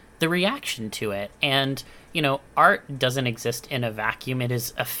 is the reaction to it. And you know, art doesn't exist in a vacuum. It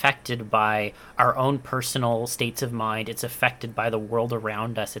is affected by our own personal states of mind. It's affected by the world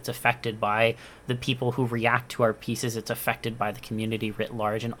around us. It's affected by the people who react to our pieces. It's affected by the community writ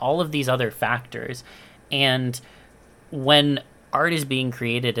large, and all of these other factors. And when art is being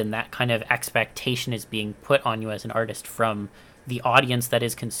created and that kind of expectation is being put on you as an artist from the audience that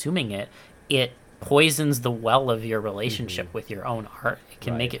is consuming it, it poisons the well of your relationship with your own art. It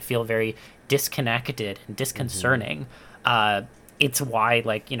can make it feel very disconnected and disconcerting. It's why,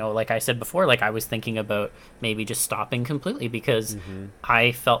 like, you know, like I said before, like I was thinking about maybe just stopping completely, because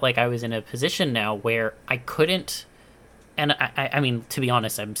I felt like I was in a position now where I couldn't, and I mean, to be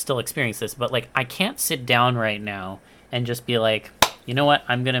honest, I'm still experiencing this, but like I can't sit down right now and just be like, you know what,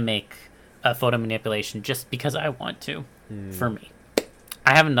 I'm gonna make a photo manipulation just because I want to. For me,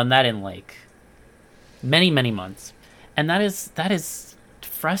 I haven't done that in like many months, and that is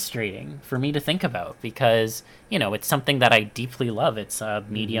frustrating for me to think about, because you know, it's something that I deeply love. It's a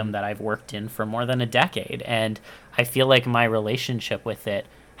medium that I've worked in for more than a decade, and I feel like my relationship with it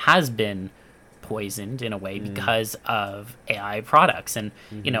has been poisoned in a way because of AI products. And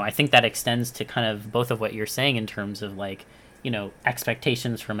you know, I think that extends to kind of both of what you're saying in terms of like, you know,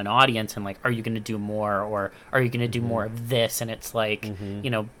 expectations from an audience, and like, are you going to do more, or are you going to do more of this? And it's like, you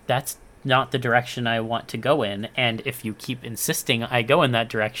know, that's not the direction I want to go in. And if you keep insisting I go in that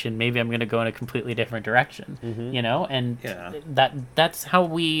direction, maybe I'm going to go in a completely different direction, you know? And that's how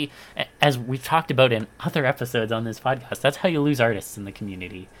we, as we've talked about in other episodes on this podcast, that's how you lose artists in the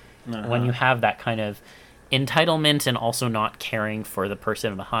community. When you have that kind of entitlement and also not caring for the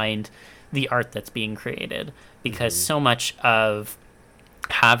person behind the art that's being created. Because so much of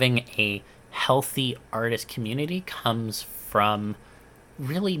having a healthy artist community comes from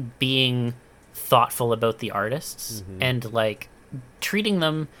really being thoughtful about the artists and like treating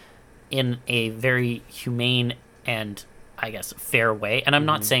them in a very humane and, I guess, fair way. And I'm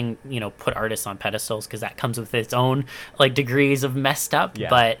not saying, you know, put artists on pedestals, because that comes with its own like degrees of messed up,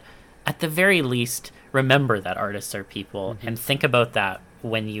 but at the very least, remember that artists are people and think about that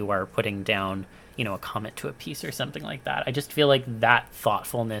when you are putting down, you know, a comment to a piece or something like that. I just feel like that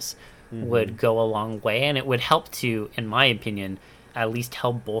thoughtfulness would go a long way, and it would help to, in my opinion, at least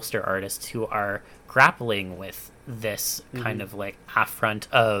help bolster artists who are grappling with this kind of like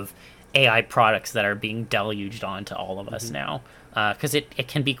affront of AI products that are being deluged onto all of us now. Because it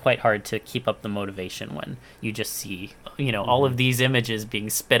can be quite hard to keep up the motivation when you just see, you know, all of these images being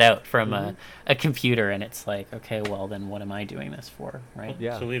spit out from a computer, and it's like, okay, well, then what am I doing this for, right?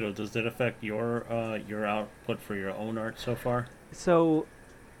 Yeah. Toledo, does that affect your output for your own art so far? So,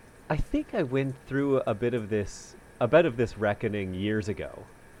 I think I went through a bit of this reckoning years ago,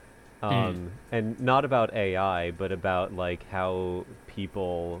 and not about AI, but about like how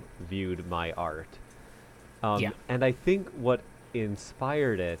people viewed my art. And I think what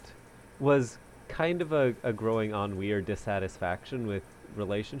inspired it was kind of a growing ennui or dissatisfaction with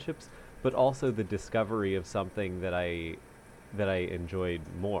relationships, but also the discovery of something that I enjoyed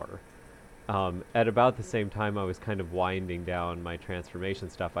more. At about the same time I was kind of winding down my transformation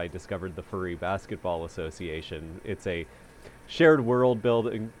stuff, I discovered the Furry Basketball Association. It's a shared world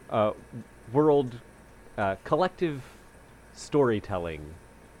building, collective storytelling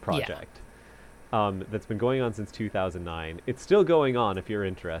project. That's been going on since 2009. It's still going on if you're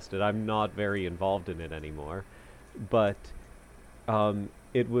interested. I'm not very involved in it anymore. But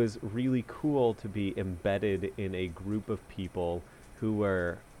it was really cool to be embedded in a group of people who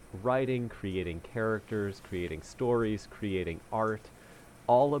were writing, creating characters, creating stories, creating art,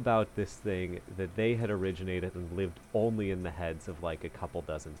 all about this thing that they had originated and lived only in the heads of like a couple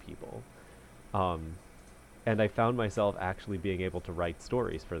dozen people. And I found myself actually being able to write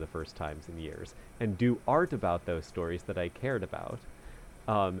stories for the first times in years and do art about those stories that I cared about.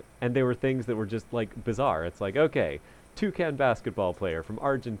 And they were things that were just like bizarre. It's like, okay, toucan basketball player from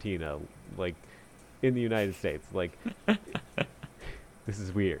Argentina, like in the United States. Like, this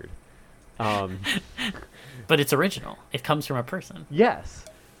is weird. But it's original. It comes from a person. Yes.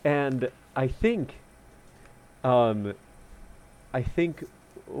 And I think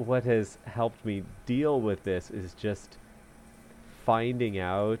what has helped me deal with this is just finding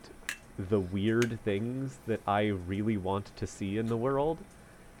out the weird things that I really want to see in the world,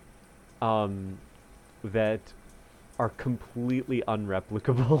 that are completely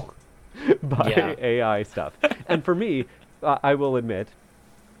unreplicable by AI stuff. And for me, I will admit,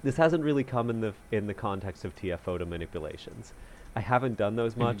 this hasn't really come in the context of TF photo manipulations. I haven't done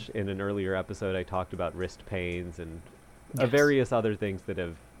those much. In an earlier episode, I talked about wrist pains and various other things that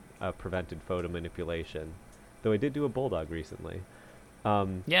have prevented photo manipulation. Though I did do a bulldog recently.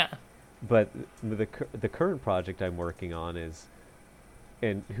 But the current project I'm working on is,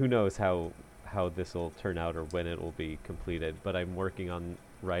 and who knows how this will turn out or when it will be completed, but I'm working on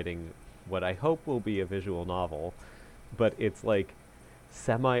writing what I hope will be a visual novel, but it's like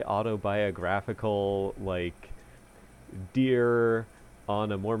semi-autobiographical, like deer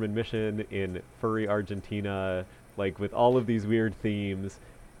on a Mormon mission in furry Argentina, like with all of these weird themes.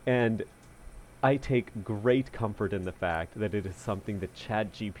 And I take great comfort in the fact that it is something that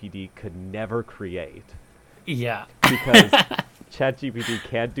ChatGPT could never create. Yeah. Because ChatGPT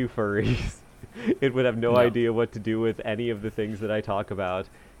can't do furries. It would have no idea what to do with any of the things that I talk about.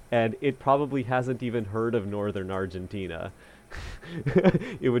 And it probably hasn't even heard of northern Argentina.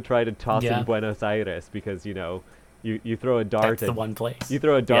 It would try to toss in Buenos Aires because, you know, you throw a dart That's the one place. You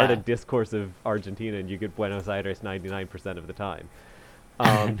throw a dart at discourse of Argentina and you get Buenos Aires 99% of the time.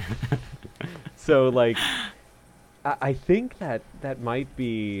 So, like, I think that might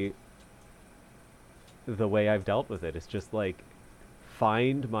be the way I've dealt with it. It's just, like,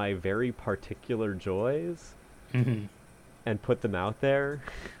 find my very particular joys and put them out there.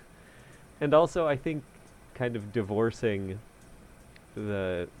 And also, I think, kind of divorcing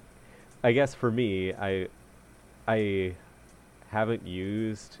I guess for me, I haven't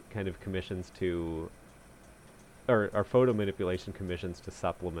used kind of commissions to, or photo manipulation commissions to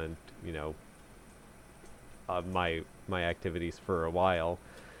supplement, you know, my activities for a while.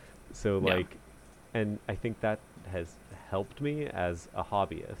 So like, and I think that has helped me as a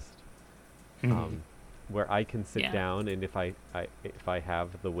hobbyist, where I can sit down and if I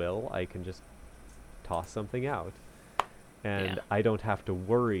have the will, I can just toss something out, and I don't have to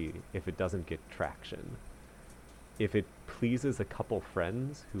worry if it doesn't get traction. If it pleases a couple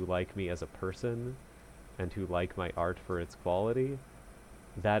friends who like me as a person and who like my art for its quality,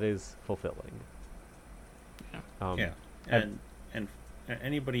 that is fulfilling. And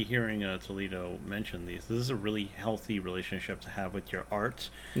anybody hearing Toledo mention these, this is a really healthy relationship to have with your art.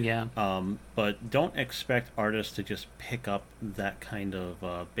 But don't expect artists to just pick up that kind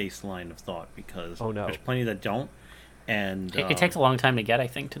of baseline of thought, because there's plenty that don't. And it takes a long time to get, I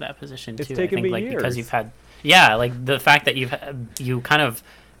think, to that position too. It's taken I think, me like, years. because you've had, like the fact that you kind of,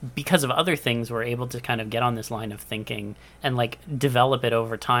 because of other things, were able to kind of get on this line of thinking and like develop it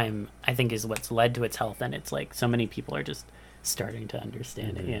over time, I think is what's led to its health. And it's like so many people are just starting to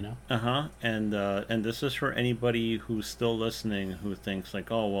understand it, you know. And this is for anybody who's still listening who thinks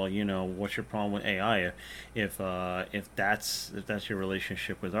like, oh well, you know, what's your problem with AI if that's your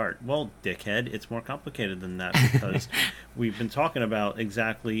relationship with art? Well, dickhead, it's more complicated than that, because we've been talking about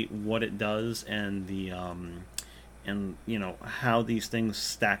exactly what it does and the and you know how these things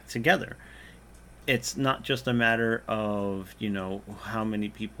stack together. It's not just a matter of, you know, how many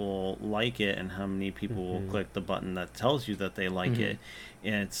people like it and how many people will click the button that tells you that they like it.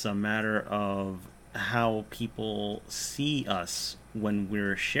 It's a matter of how people see us when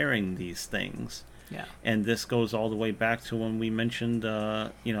we're sharing these things. And this goes all the way back to when we mentioned,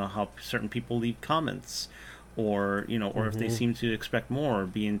 you know, how certain people leave comments, or, you know, or if they seem to expect more or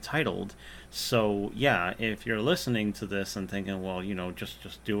be entitled. So if you're listening to this and thinking, well, you know,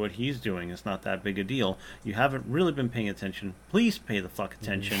 just do what he's doing, it's not that big a deal, you haven't really been paying attention. Please pay the fuck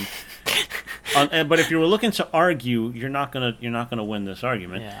attention. But if you were looking to argue, you're not gonna win this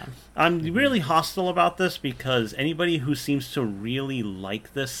argument. Yeah. I'm really hostile about this because anybody who seems to really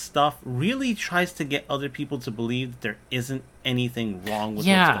like this stuff really tries to get other people to believe that there isn't anything wrong with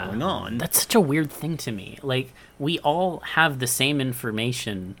what's going on. That's such a weird thing to me. Like, we all have the same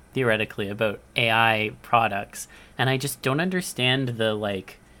information, theoretically, about AI products, and I just don't understand the,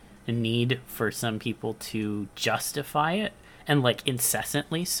 like, need for some people to justify it, and, like,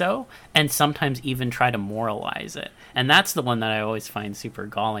 incessantly so, and sometimes even try to moralize it. And that's the one that I always find super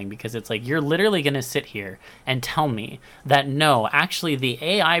galling, because it's like, you're literally going to sit here and tell me that no, actually the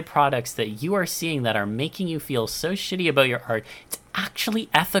AI products that you are seeing that are making you feel so shitty about your art, it's actually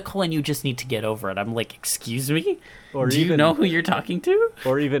ethical and you just need to get over it. I'm like, excuse me? Or Do you know who you're talking to?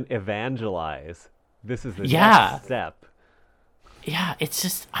 Or even evangelize. This is the Yeah. next step. Yeah, it's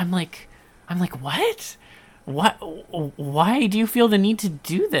just, I'm like, what? Why do you feel the need to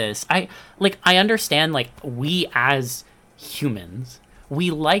do this? I understand, like, we as humans,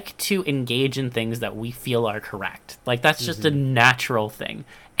 we like to engage in things that we feel are correct. Like, that's just a natural thing.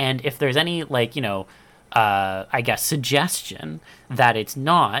 And if there's any, like, I guess, suggestion that it's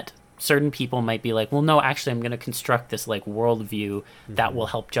not, certain people might be like, well, no, actually, I'm going to construct this, like, worldview that will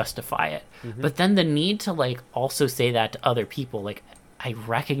help justify it. But then the need to, like, also say that to other people, like, I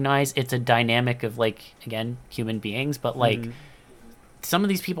recognize it's a dynamic of, like, again, human beings, but, like, some of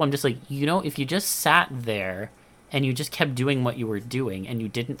these people, I'm just like, if you just sat there and you just kept doing what you were doing and you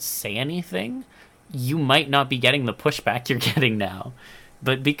didn't say anything, you might not be getting the pushback you're getting now.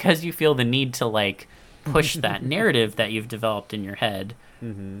 But because you feel the need to, like, push that narrative that you've developed in your head,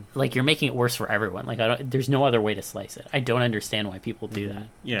 like, you're making it worse for everyone. Like, there's no other way to slice it. I don't understand why people do that.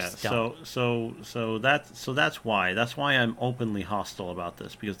 Yeah, so that's why I'm openly hostile about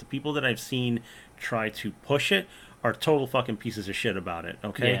this, because the people that I've seen try to push it are total fucking pieces of shit about it.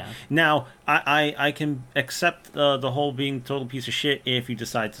 Okay. Yeah. Now I can accept the whole being total piece of shit if you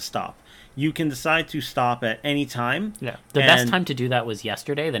decide to stop. You can decide to stop at any time. Yeah. The best time to do that was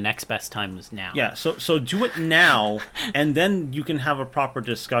yesterday. The next best time was now. Yeah. So do it now, and then you can have a proper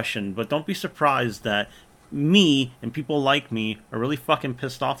discussion. But don't be surprised that me and people like me are really fucking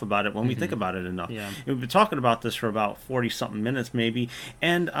pissed off about it when we think about it enough. Yeah. We've been talking about this for about 40 something minutes maybe,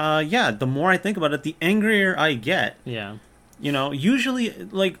 and the more I think about it, the angrier I get. Yeah. Usually,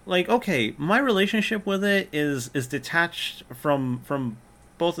 like okay, my relationship with it is detached from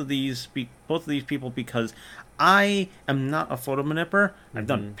both of these people, because I am not a photo manipulator. I've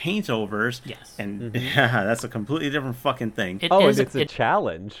done paint overs. Yes. And yeah, that's a completely different fucking thing. And it's a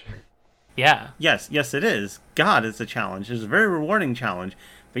challenge. Yeah. Yes, it is. God, it's a challenge. It's a very rewarding challenge.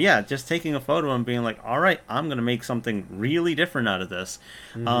 But yeah, just taking a photo and being like, all right, I'm going to make something really different out of this.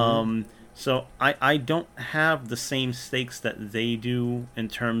 So I don't have the same stakes that they do in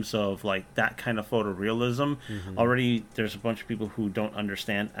terms of, like, that kind of photorealism. Already there's a bunch of people who don't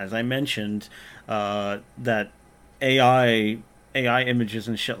understand, as I mentioned, that AI images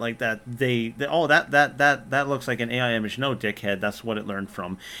and shit like that, that looks like an AI image. No, dickhead, that's what it learned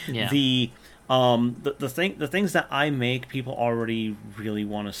from. Yeah. The things that I make, people already really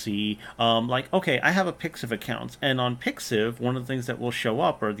want to see. Like, okay, I have a Pixiv account, and on Pixiv, one of the things that will show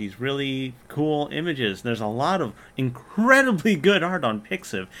up are these really cool images. There's a lot of incredibly good art on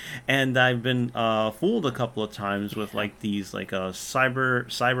Pixiv, and I've been fooled a couple of times with, like, these, like, cyber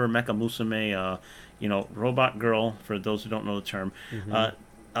mecha musume, robot girl, for those who don't know the term,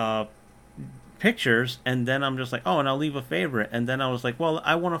 pictures, and then I'm just like, oh, and I'll leave a favorite, and then I was like, well,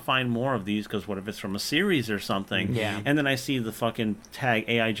 I want to find more of these, because what if it's from a series or something? Yeah. And then I see the fucking tag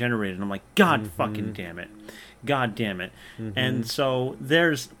AI generated, and I'm like, God fucking damn it. And so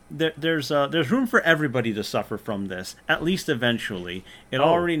there's room for everybody to suffer from this, at least eventually. It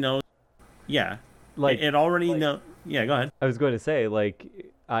already knows. Yeah. Like, it already know. Yeah, go ahead. I was going to say, like,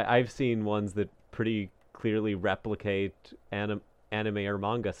 I've seen ones that pretty clearly replicate anime or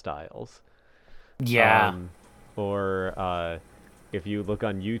manga styles. Yeah. Or if you look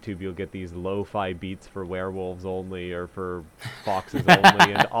on YouTube, you'll get these lo-fi beats for werewolves only, or for foxes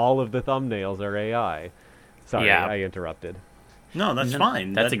only, and all of the thumbnails are AI. Sorry, Yeah. I interrupted. No, that's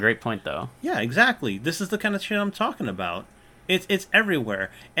fine. That's a great point, though. Yeah, exactly. This is the kind of shit I'm talking about. It's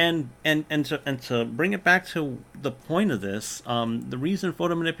everywhere. And to bring it back to the point of this, the reason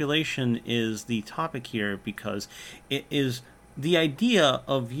photo manipulation is the topic here, because it is the idea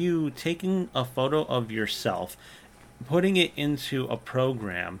of you taking a photo of yourself, putting it into a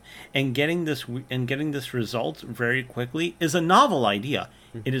program, and getting this result very quickly is a novel idea.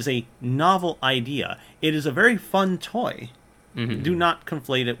 It is a novel idea. It is a very fun toy. Do not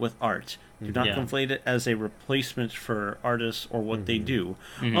conflate it with art. Do not Yeah. conflate it as a replacement for artists or what they do.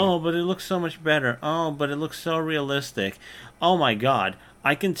 Mm-hmm. Oh, but it looks so much better. Oh, but it looks so realistic. Oh my god,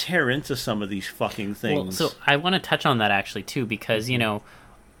 I can tear into some of these fucking things. Well, so I want to touch on that actually too, because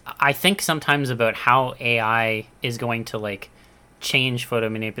I think sometimes about how AI is going to like change photo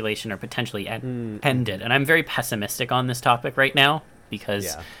manipulation or potentially end it, and I'm very pessimistic on this topic right now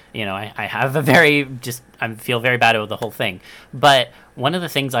because I have a I feel very bad about the whole thing. But one of the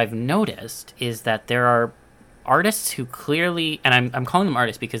things I've noticed is that there are artists who clearly, and I'm calling them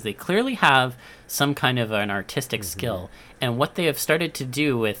artists because they clearly have some kind of an artistic skill, and what they have started to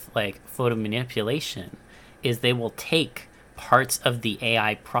do with like photo manipulation is they will take parts of the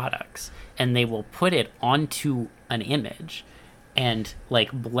AI products and they will put it onto an image and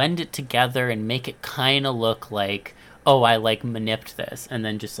like blend it together and make it kind of look like, oh, I like manipped this, and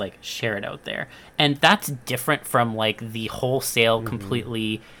then just like share it out there. And that's different from like the wholesale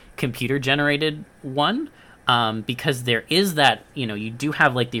completely computer generated one, because there is that, you do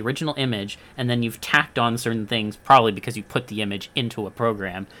have like the original image and then you've tacked on certain things, probably because you put the image into a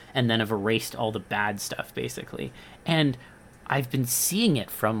program and then have erased all the bad stuff basically. And I've been seeing it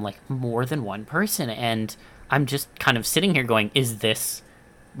from like more than one person, and I'm just kind of sitting here going, is this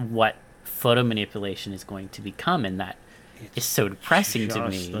what photo manipulation is going to become? And that is so depressing to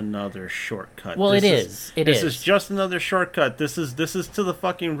me. Just another shortcut. Well, this is just another shortcut. This is to the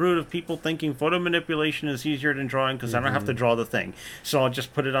fucking root of people thinking photo manipulation is easier than drawing because I don't have to draw the thing, so I'll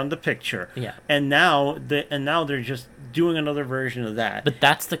just put it on the picture. Yeah. And now they're just doing another version of that. But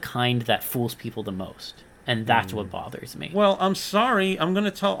that's the kind that fools people the most. And that's what bothers me. Well, I'm sorry. I'm going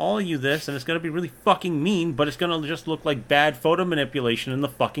to tell all of you this, and it's going to be really fucking mean, but it's going to just look like bad photo manipulation in the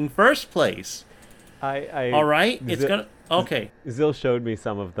fucking first place. All right? It's going to... Okay. Zil showed me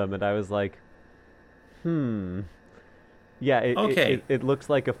some of them, and I was like, Yeah, it looks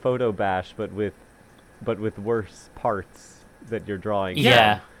like a photo bash, but with worse parts that you're drawing.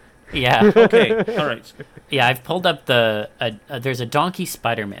 Yeah. Yeah. Okay. All right. Yeah, I've pulled up there's a donkey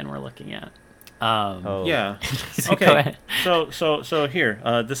Spider-Man we're looking at. Yeah. So go Okay. ahead. So here,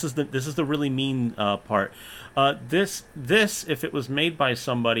 this is the really mean part. This if it was made by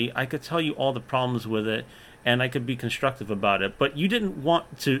somebody, I could tell you all the problems with it, and I could be constructive about it. But you didn't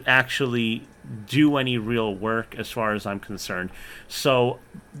want to actually do any real work, as far as I'm concerned. So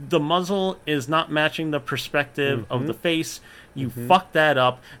the muzzle is not matching the perspective of the face. You fucked that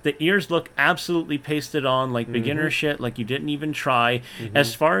up. The ears look absolutely pasted on like beginner shit, like you didn't even try.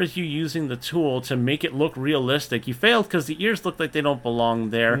 As far as you using the tool to make it look realistic, you failed because the ears look like they don't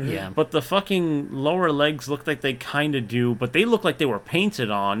belong there. Yeah. But the fucking lower legs look like they kind of do, but they look like they were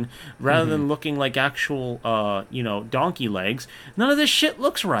painted on rather than looking like actual, donkey legs. None of this shit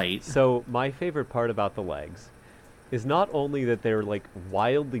looks right. So my favorite part about the legs is not only that they're like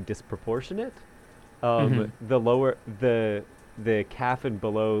wildly disproportionate. The calf and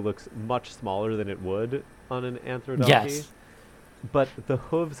below looks much smaller than it would on an anthrodonkey. Yes. But the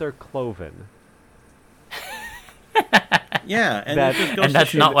hooves are cloven. Yeah, and That- it just goes And to that's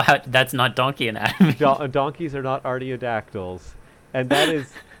show that's not donkey anatomy. Donkeys are not artiodactyls. And that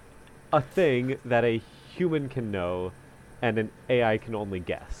is a thing that a human can know and an AI can only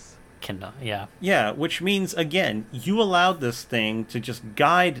guess. Yeah. Yeah, which means, again, you allowed this thing to just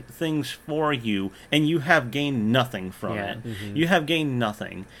guide things for you, and you have gained nothing from Yeah. it. You have gained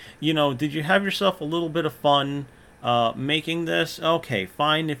nothing. Did you have yourself a little bit of fun making this? Okay,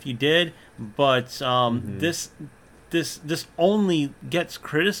 fine if you did, but this only gets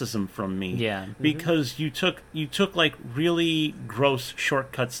criticism from me. Yeah. Because you took like really gross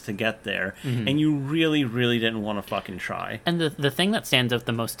shortcuts to get there, and you really, really didn't want to fucking try. And the thing that stands out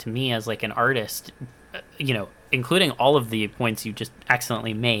the most to me as like an artist, including all of the points you just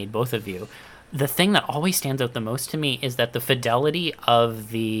excellently made, both of you, the thing that always stands out the most to me is that the fidelity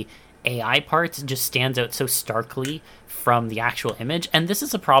of the AI parts just stands out so starkly from the actual image. And this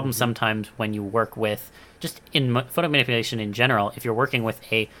is a problem sometimes when you work with, just in photo manipulation in general, if you're working with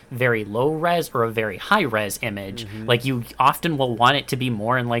a very low res or a very high res image, like you often will want it to be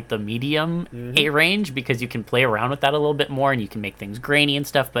more in like the medium A range, because you can play around with that a little bit more and you can make things grainy and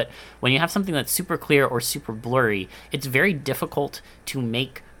stuff. But when you have something that's super clear or super blurry, it's very difficult to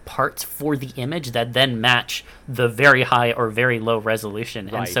make parts for the image that then match the very high or very low resolution.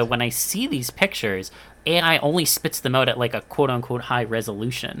 Right. And so when I see these pictures, AI only spits them out at like a quote-unquote high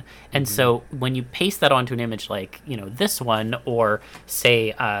resolution. And so when you paste that onto an image like, this one, or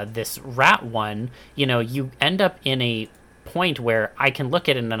say this rat one, you end up in a point where I can look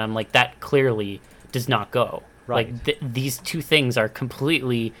at it and I'm like, that clearly does not go. Right. Like these two things are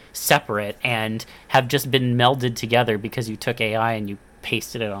completely separate and have just been melded together because you took AI and you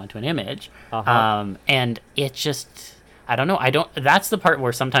pasted it onto an image. Uh-huh. And it just, I don't know. That's the part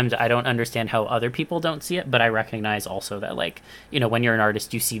where sometimes I don't understand how other people don't see it, but I recognize also that, like, when you're an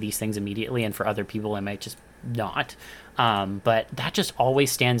artist, you see these things immediately, and for other people, it might just not. But that just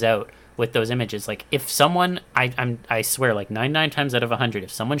always stands out with those images. Like, if someone, I swear, like 99 times out of 100,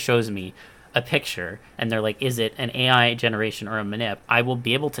 if someone shows me a picture and they're like, is it an AI generation or a manip, I will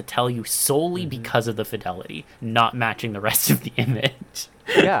be able to tell you solely because of the fidelity not matching the rest of the image.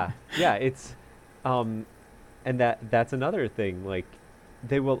 Yeah, it's and that's another thing, like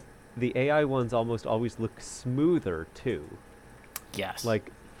the AI ones almost always look smoother too. Yes.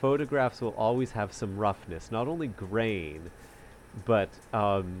 Like, photographs will always have some roughness, not only grain, but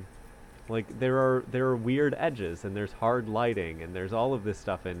like there are weird edges, and there's hard lighting, and there's all of this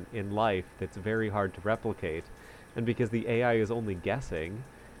stuff in life that's very hard to replicate. And because the AI is only guessing,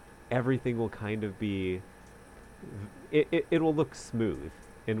 everything will kind of be it will look smooth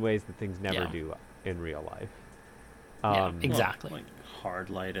in ways that things never do in real life. Yeah, exactly. Like hard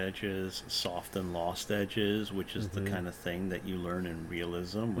light edges, soft and lost edges, which is the kind of thing that you learn in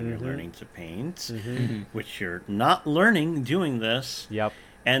realism when you're learning to paint, which you're not learning doing this. Yep.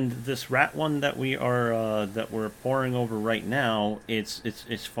 And this rat one that we're poring over right now,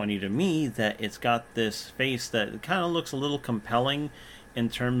 it's funny to me that it's got this face that kind of looks a little compelling in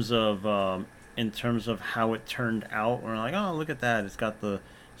terms of how it turned out. We're like, oh, look at that! It's got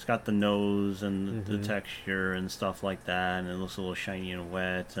the nose and the texture and stuff like that, and it looks a little shiny and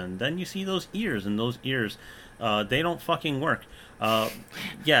wet. And then you see those ears, and those ears, they don't fucking work.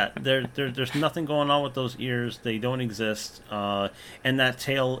 There's nothing going on with those ears. They don't exist. And that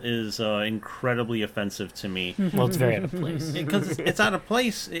tail is incredibly offensive to me. Well, it's very out of place. Because it's out of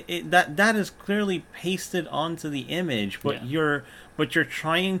place. That is clearly pasted onto the image, but you're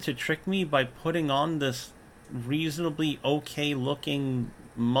trying to trick me by putting on this reasonably okay looking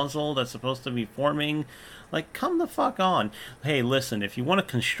muzzle that's supposed to be forming. Like, come the fuck on. Hey, listen, if you want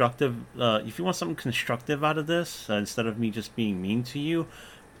something constructive out of this, instead of me just being mean to you,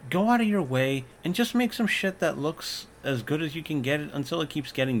 go out of your way and just make some shit that looks as good as you can get it until it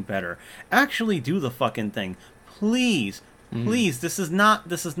keeps getting better. Actually do the fucking thing. Please. Please, this is not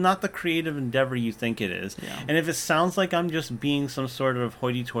the creative endeavor you think it is. Yeah. And if it sounds like I'm just being some sort of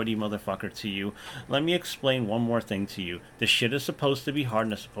hoity-toity motherfucker to you, let me explain one more thing to you. This shit is supposed to be hard,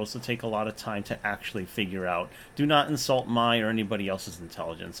 and it's supposed to take a lot of time to actually figure out. Do not insult my or anybody else's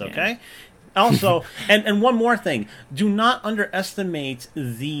intelligence, okay? Yeah. Also, and one more thing. Do not underestimate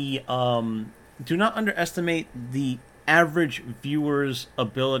the average viewer's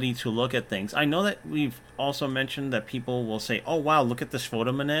ability to look at things. I know that we've also mentioned that people will say, oh wow, look at this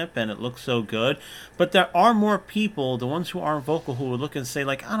photo manip and it looks so good, but there are more people, the ones who aren't vocal, who will look and say,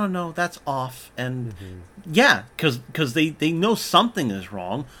 like, I don't know, that's off. And because they know something is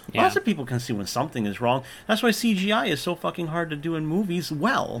wrong. Lots of people can see when something is wrong. That's why CGI is so fucking hard to do in movies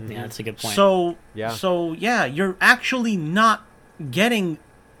well. Yeah, that's a good point. So you're actually not getting,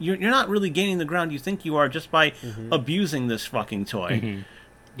 you're not really gaining the ground you think you are just by abusing this fucking toy.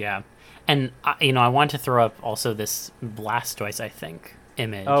 Yeah. And, I want to throw up also this Blastoise, I think,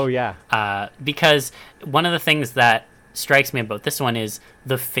 image. Oh, yeah. Because one of the things that strikes me about this one is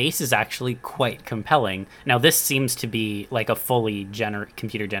the face is actually quite compelling. Now, this seems to be like a fully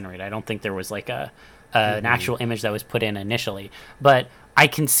computer generated. I don't think there was like an actual image that was put in initially. But I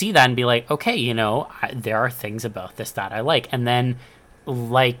can see that and be like, okay, there are things about this that I like. And then,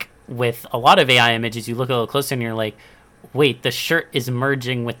 like with a lot of AI images, you look a little closer and you're like, wait, the shirt is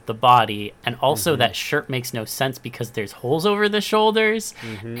merging with the body, and also that shirt makes no sense because there's holes over the shoulders,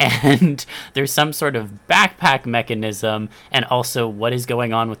 and there's some sort of backpack mechanism, and also what is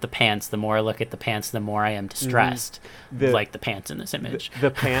going on with the pants. The more I look at the pants, the more I am distressed, like the pants in this image.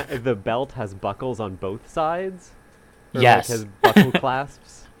 The belt has buckles on both sides? Or yes. Like has buckle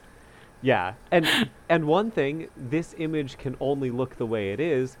clasps? Yeah, and one thing, this image can only look the way it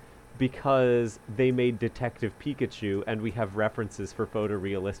is because they made Detective Pikachu, and we have references for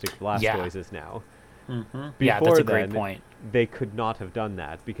photorealistic Blastoises now. Yeah, that's a great point. They could not have done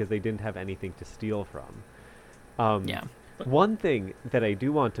that because they didn't have anything to steal from. One thing that I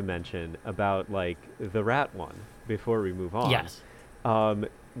do want to mention about, like, the rat one before we move on. Yes.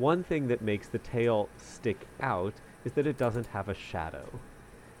 One thing that makes the tail stick out is that it doesn't have a shadow.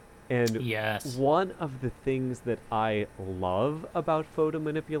 And one of the things that I love about photo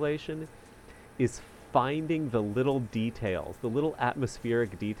manipulation is finding the little details, the little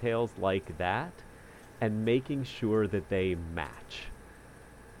atmospheric details like that, and making sure that they match.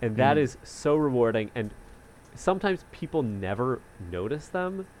 And that is so rewarding. And sometimes people never notice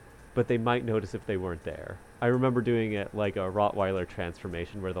them, but they might notice if they weren't there. I remember doing it like a Rottweiler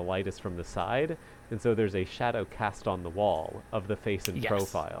transformation where the light is from the side, and so there's a shadow cast on the wall of the face in Yes.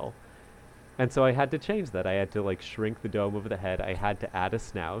 profile. And so I had to change that. I had to like shrink the dome of the head. I had to add a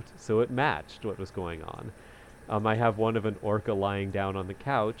snout so it matched what was going on. I have one of an orca lying down on the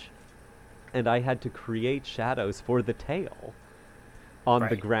couch, and I had to create shadows for the tail on the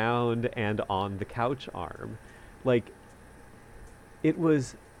Right. ground and on the couch arm. Like, it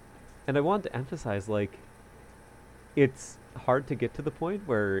was, and I want to emphasize, like, it's hard to get to the point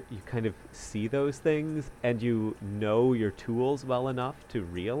where you kind of see those things and you know your tools well enough to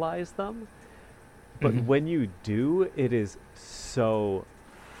realize them. But Mhm. when you do, it is so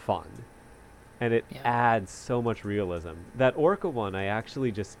fun. And it Yeah. adds so much realism. That orca one I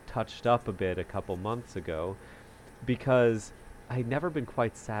actually just touched up a bit a couple months ago because I'd never been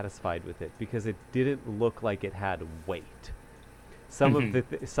quite satisfied with it because it didn't look like it had weight. Some of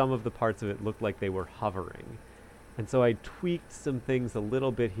some of the parts of it looked like they were hovering. And so I tweaked some things a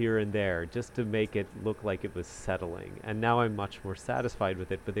little bit here and there just to make it look like it was settling. And now I'm much more satisfied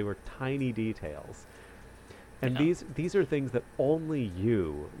with it, but they were tiny details. And Yeah. these are things that only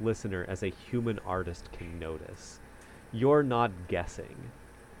you, listener, as a human artist can notice. You're not guessing.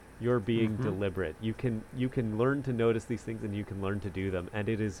 You're being deliberate. You can learn to notice these things and you can learn to do them, and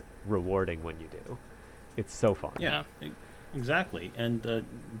it is rewarding when you do. It's so fun. Yeah, exactly. And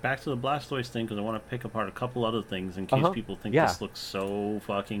back to the Blastoise thing, because I want to pick apart a couple other things in case people think Yeah. this looks so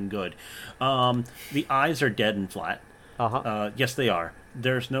fucking good. The eyes are dead and flat. Yes, they are.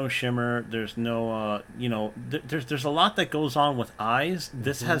 There's no shimmer. There's no, there's a lot that goes on with eyes.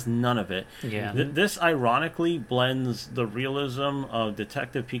 This has none of it. Yeah. This ironically blends the realism of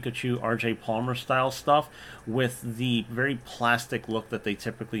Detective Pikachu, R.J. Palmer style stuff with the very plastic look that they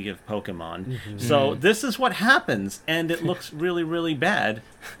typically give Pokemon. So this is what happens, and it looks really, really bad,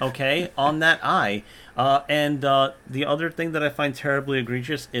 okay, on that eye. And the other thing that I find terribly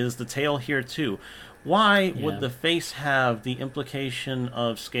egregious is the tail here, too. Why would the face have the implication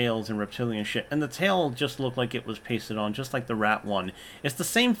of scales and reptilian shit, and the tail just looked like it was pasted on, just like the rat one? It's the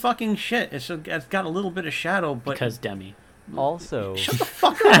same fucking shit. It's got a little bit of shadow, but Because Demi. Also, shut the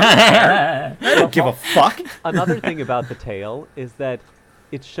fuck up. I don't give a fuck. another thing about the tail is that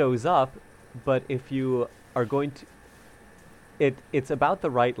it shows up, but if you are going to... It's about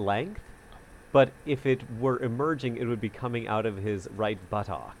the right length, but if it were emerging, it would be coming out of his right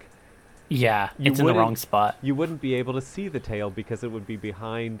buttock. Yeah, You it's in the wrong wouldn't- spot. You wouldn't be able to see the tail because it would be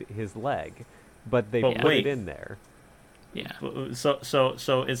behind his leg, but they But put wait. it in there. Yeah. So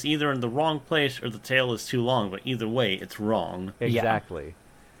it's either in the wrong place or the tail is too long. But either way, it's wrong. Exactly.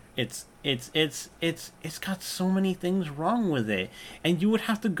 It's got so many things wrong with it, and you would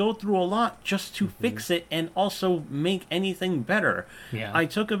have to go through a lot just to fix it and also make anything better. Yeah. I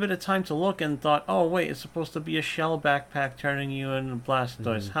took a bit of time to look and thought, oh wait, it's supposed to be a shell backpack turning you into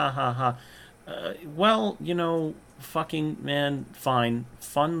Blastoise. Ha ha ha. Well, fucking man, fine,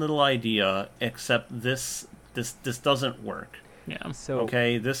 fun little idea, except this doesn't work. Yeah. So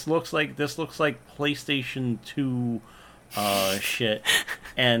Okay, this looks like PlayStation 2 shit,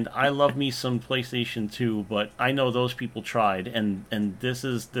 and I love me some PlayStation 2, but I know those people tried, and this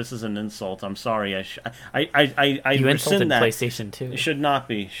is an insult. I'm sorry. I You insulted rescind that. PlayStation 2. It should not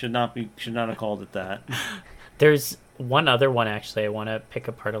have called it that. There's one other one, actually, I want to pick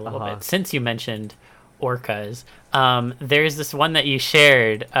apart a little Uh-huh. bit. Since you mentioned orcas, there's this one that you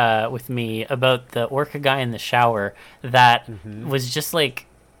shared with me about the orca guy in the shower that was just like...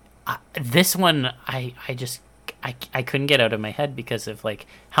 this one, I couldn't get out of my head because of like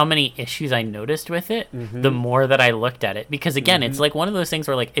how many issues I noticed with it the more that I looked at it. Because again, it's like one of those things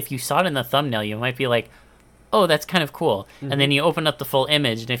where like if you saw it in the thumbnail, you might be like, oh, that's kind of cool. And then you open up the full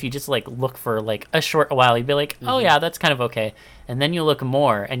image, and if you just like look for like a short while, you'd be like, oh yeah, that's kind of okay. And then you look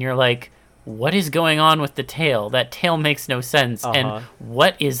more and you're like, what is going on with the tail? That tail makes no sense. And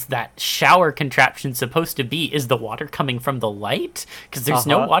what is that shower contraption supposed to be? Is the water coming from the light? Because there's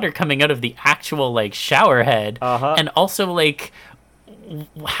no water coming out of the actual like shower head. And also like,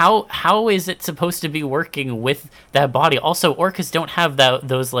 how is it supposed to be working with that body? Also, orcas don't have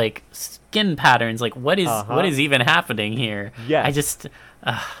those like skin patterns. Like, what is even happening here? Yes. I just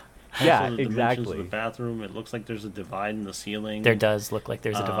Yeah, Also, the dimensions of exactly. the bathroom, it looks like there's a divide in the ceiling. there does look like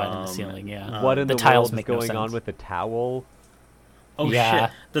there's a divide in the ceiling. Yeah, What in the the tiles world is make no going on sense. with the towel? Oh Yeah.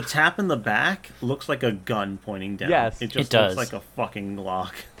 shit! The tap in the back looks like a gun pointing down. Yes. it just It does. looks like a fucking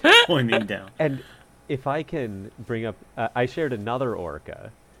Glock pointing down. And if I can bring up, I shared another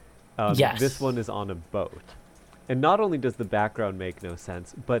orca. Yes. This one is on a boat. And not only does the background make no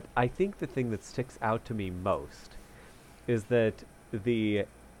sense, but I think the thing that sticks out to me most is that the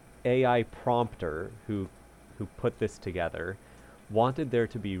AI prompter who who put this together wanted there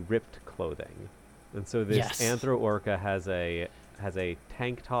to be ripped clothing. And so this Yes. Anthro Orca has a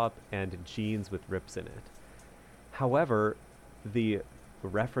tank top and jeans with rips in it. However, the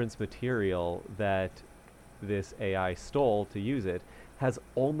reference material that this AI stole to use it has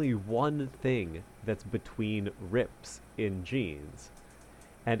only one thing that's between rips in jeans,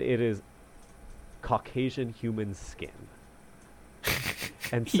 and it is Caucasian human skin.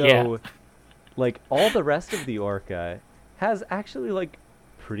 And so, Yeah. like, all the rest of the orca has actually, like,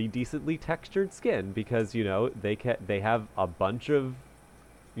 pretty decently textured skin because, you know, they have a bunch of,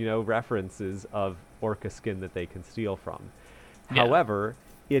 you know, references of orca skin that they can steal from. Yeah. However,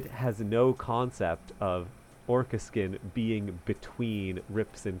 it has no concept of orca skin being between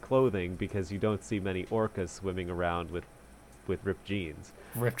rips in clothing because you don't see many orcas swimming around with ripped jeans.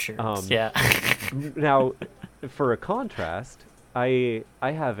 Ripped shirts. Yeah. Now, for a contrast, I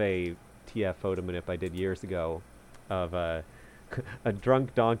have a TF photo manip I did years ago of a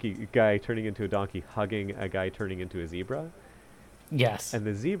drunk donkey guy turning into a donkey hugging a guy turning into a zebra. Yes. And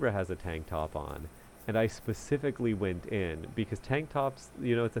the zebra has a tank top on. And I specifically went in because tank tops,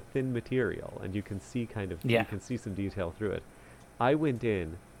 you know, it's a thin material and you can see you can see some detail through it. I went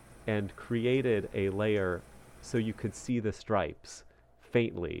in and created a layer so you could see the stripes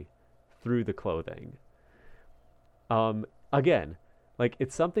faintly through the clothing. Again, like,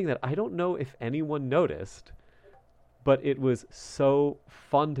 it's something that I don't know if anyone noticed, but it was so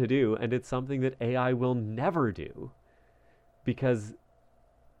fun to do, and it's something that AI will never do because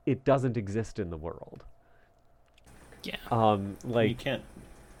it doesn't exist in the world. Yeah. Like, you can't,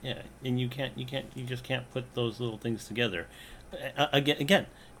 yeah, and you just can't put those little things together. Again,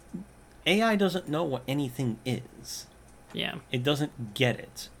 AI doesn't know what anything is. Yeah. It doesn't get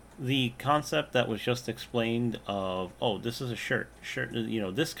it. The concept that was just explained of, oh, this is a shirt, you know,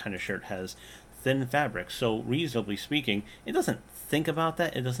 this kind of shirt has thin fabric. So reasonably speaking, it doesn't think about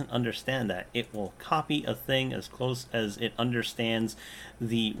that. It doesn't understand that. It will copy a thing as close as it understands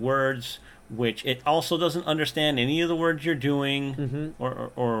the words, which it also doesn't understand any of the words you're doing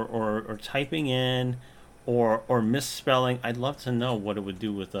or typing in or misspelling. I'd love to know what it would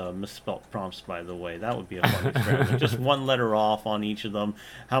do with misspelled prompts, by the way. That would be a fun experiment. Just one letter off on each of them.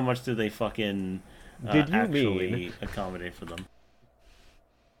 How much do they fucking actually accommodate for them?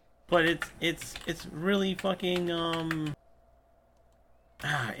 But it's really fucking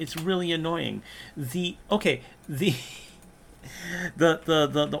it's really annoying. The orca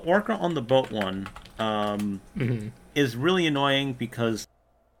on the boat one is really annoying because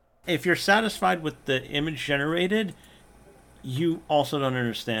if you're satisfied with the image generated, you also don't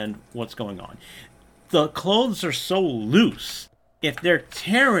understand what's going on. The clothes are so loose. If they're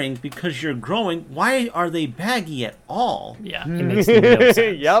tearing because you're growing, why are they baggy at all? Yeah. It makes no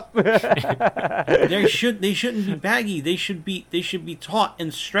sense. Yep. They shouldn't be baggy. They should be taut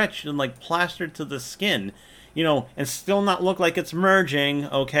and stretched and like plastered to the skin, you know, and still not look like it's merging,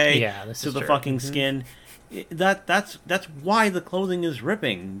 okay? Yeah, this to is the true. fucking skin. That's why the clothing is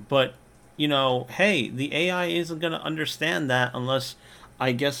ripping. But, you know, hey, the AI isn't gonna understand that unless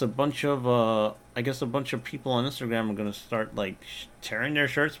I guess a bunch of people on Instagram are gonna start like tearing their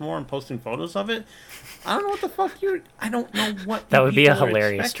shirts more and posting photos of it. I don't know what the fuck I don't know what That would be a people are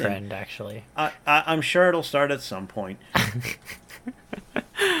hilarious expecting. trend, actually. I'm sure it'll start at some point.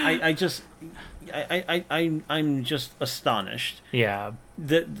 I'm just astonished. Yeah.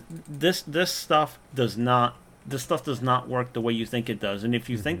 This stuff does not work the way you think it does. And if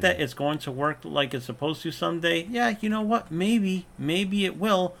you think that it's going to work like it's supposed to someday, yeah, you know what? Maybe it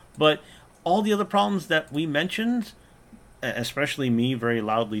will. But all the other problems that we mentioned, especially me very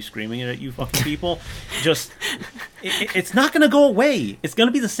loudly screaming it at you fucking people, just it's not going to go away. It's going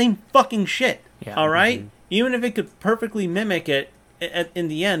to be the same fucking shit. Yeah. All right? Even if it could perfectly mimic it, in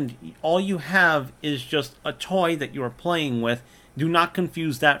the end, all you have is just a toy that you are playing with. Do not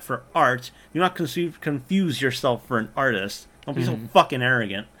confuse that for art. Do not confuse yourself for an artist. Don't be so fucking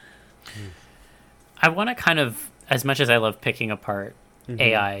arrogant. I want to kind of, as much as I love picking apart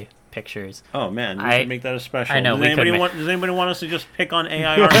AI pictures. Oh man, we should make that a special. I know, Does anybody want us to just pick on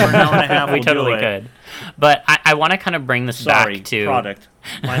AI art for an hour and a half? We totally could. But I want to kind of bring this back to... product.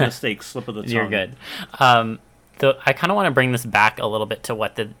 My mistake, slip of the tongue. You're good. I kind of want to bring this back a little bit to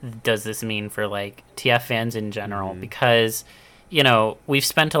what does this mean for like TF fans in general, because, you know, we've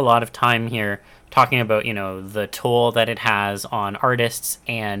spent a lot of time here talking about, you know, the toll that it has on artists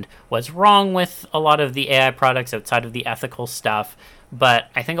and what's wrong with a lot of the AI products outside of the ethical stuff.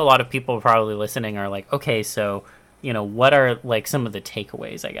 But I think a lot of people probably listening are like, okay, so, you know, what are like some of the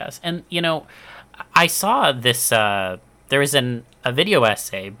takeaways, I guess? And, you know, I saw this there was a video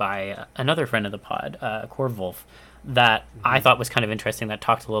essay by another friend of the pod, Corvolf, that I thought was kind of interesting, that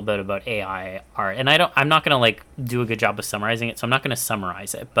talked a little bit about AI art. And I'm not going to like do a good job of summarizing it, so I'm not going to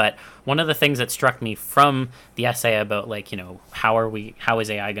summarize it. But one of the things that struck me from the essay about like, how is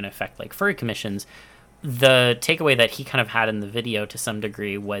AI going to affect like furry commissions, the takeaway that he kind of had in the video to some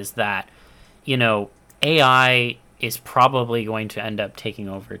degree was that, AI is probably going to end up taking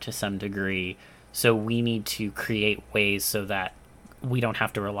over to some degree. So we need to create ways so that we don't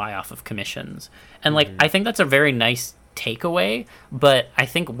have to rely off of commissions. And like, I think that's a very nice takeaway, but I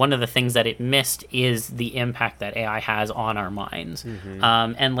think one of the things that it missed is the impact that AI has on our minds.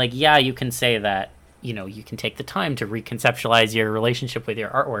 And like, yeah, you can say that, you can take the time to reconceptualize your relationship with your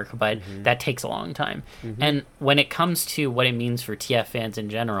artwork, but that takes a long time. And when it comes to what it means for TF fans in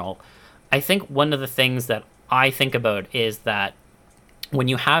general, I think one of the things that I think about is that when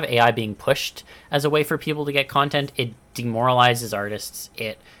you have AI being pushed as a way for people to get content, it demoralizes artists.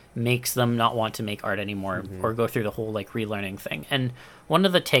 It makes them not want to make art anymore or go through the whole like relearning thing. And one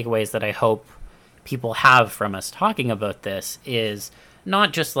of the takeaways that I hope people have from us talking about this is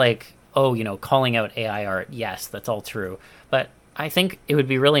not just like, calling out AI art. Yes, that's all true. But I think it would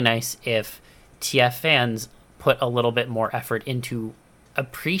be really nice if TF fans put a little bit more effort into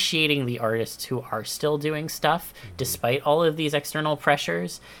appreciating the artists who are still doing stuff despite all of these external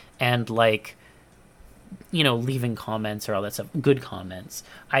pressures, and like, leaving comments or all that stuff, good comments.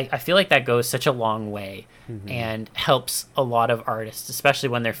 I feel like that goes such a long way and helps a lot of artists, especially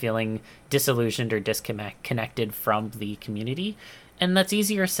when they're feeling disillusioned or disconnected from the community. And that's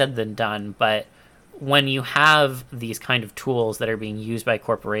easier said than done, but when you have these kind of tools that are being used by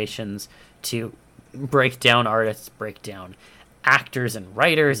corporations to break down artists, break down actors and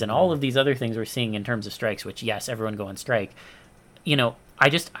writers and all of these other things we're seeing in terms of strikes, which yes, everyone go on strike.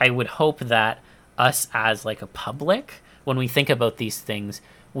 I would hope that us as like a public, when we think about these things,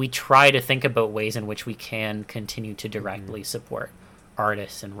 we try to think about ways in which we can continue to directly support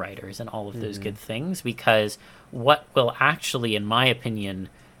artists and writers and all of those good things, because what will actually, in my opinion,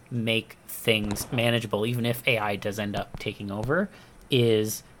 make things manageable, even if AI does end up taking over,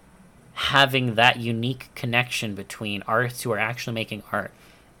 is having that unique connection between artists who are actually making art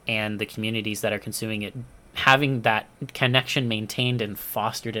and the communities that are consuming it, having that connection maintained and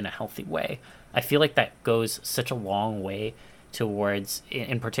fostered in a healthy way. I feel like that goes such a long way towards,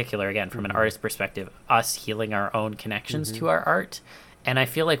 in particular, again, from an artist perspective, us healing our own connections to our art. And I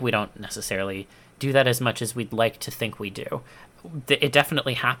feel like we don't necessarily do that as much as we'd like to think we do. It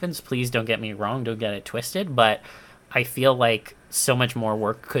definitely happens. Please don't get me wrong. Don't get it twisted. But I feel like so much more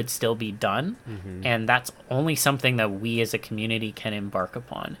work could still be done. And that's only something that we as a community can embark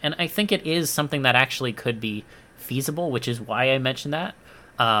upon. And I think it is something that actually could be feasible, which is why I mentioned that.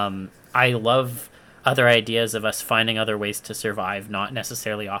 I love other ideas of us finding other ways to survive, not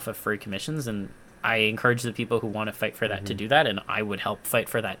necessarily off of free commissions. And I encourage the people who want to fight for that to do that. And I would help fight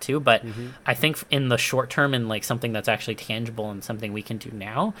for that too. But I think in the short term, and like something that's actually tangible and something we can do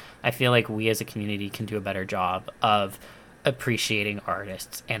now, I feel like we as a community can do a better job of appreciating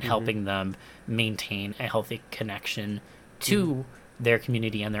artists and helping them maintain a healthy connection to their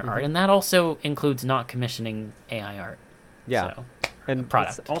community and their art. And that also includes not commissioning AI art. Yeah. So, and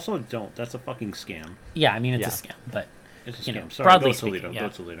product. Also, don't. That's a fucking scam. Yeah, I mean, it's a scam, but It's a scam. Sorry, broadly go speaking, Toledo. yeah. Go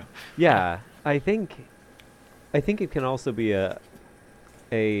Toledo. Yeah, I think it can also be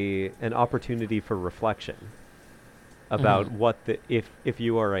an opportunity for reflection about what if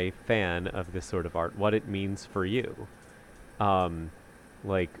you are a fan of this sort of art, what it means for you.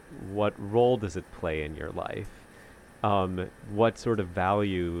 Like, what role does it play in your life? What sort of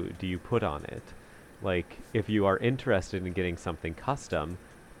value do you put on it? Like, if you are interested in getting something custom,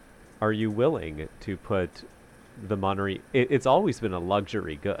 are you willing to put the money? It's always been a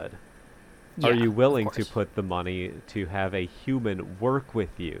luxury good. Are you willing to put the money to have a human work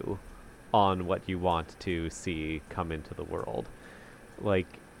with you on what you want to see come into the world? Like,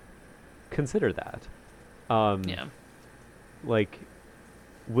 consider that. Like,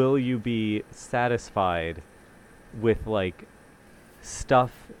 will you be satisfied with like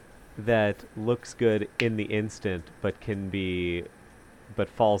stuff that looks good in the instant but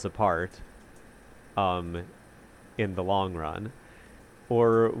falls apart in the long run?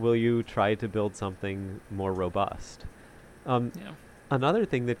 Or will you try to build something more robust? Another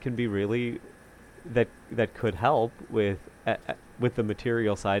thing that can be really that could help with the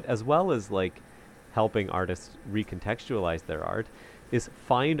material side, as well as like helping artists recontextualize their art, is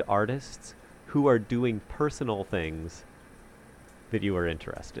find artists who are doing personal things that you are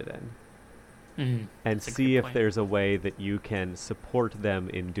interested in, and see if there's a way that you can support them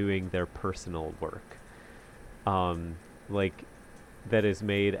in doing their personal work. like that is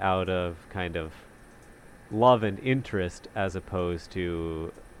made out of kind of love and interest as opposed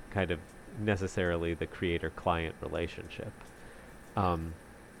to kind of necessarily the creator-client relationship.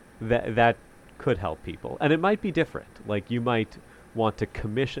 That could help people. And it might be different. Like, you might want to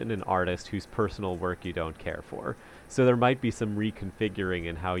commission an artist whose personal work you don't care for. So there might be some reconfiguring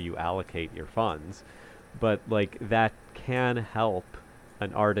in how you allocate your funds. But, like, that can help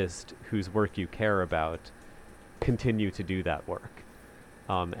an artist whose work you care about continue to do that work.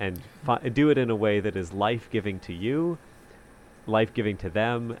 And do it in a way that is life-giving to you, life-giving to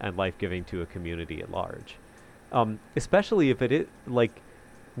them, and life-giving to a community at large. Especially if it is, like,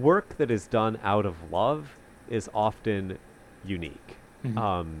 work that is done out of love is often unique.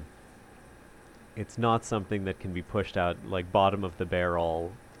 It's not something that can be pushed out, like, bottom of the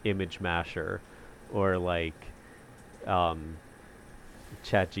barrel image masher or, like,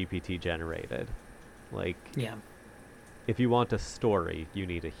 ChatGPT generated. Like, Yeah. if you want a story, you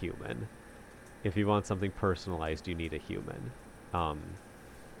need a human. If you want something personalized, you need a human.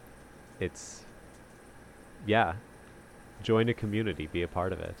 It's, yeah, join a community, be a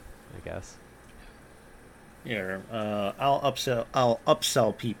part of it, I guess. Yeah, I'll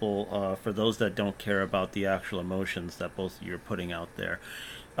upsell people for those that don't care about the actual emotions that both of you are putting out there.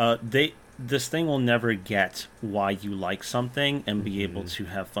 This thing will never get why you like something and be able to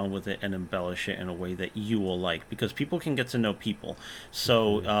have fun with it and embellish it in a way that you will like, because people can get to know people.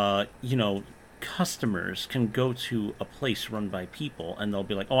 So, customers can go to a place run by people and they'll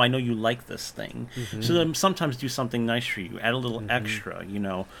be like, oh, I know you like this thing. So then sometimes do something nice for you, add a little extra,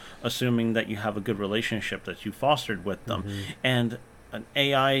 assuming that you have a good relationship that you fostered with them. And an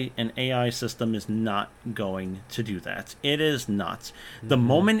AI system is not going to do that. It is not. The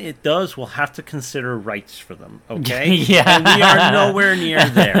moment it does, we'll have to consider rights for them. Okay? Yeah. And we are nowhere near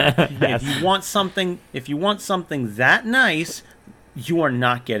there. Yes. If you want something that nice, you are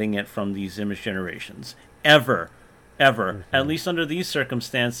not getting it from these image generations. Ever. At least under these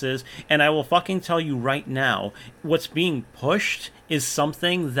circumstances. And I will fucking tell you right now, what's being pushed is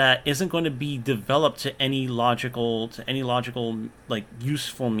something that isn't going to be developed to any logical like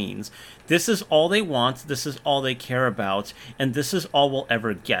useful means. This is all they want, this is all they care about, and this is all we'll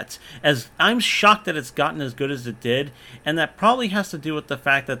ever get. As I'm shocked that it's gotten as good as it did, and that probably has to do with the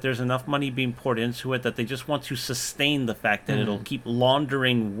fact that there's enough money being poured into it that they just want to sustain the fact that it'll keep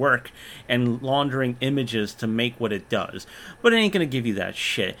laundering work and laundering images to make what it does. But it ain't going to give you that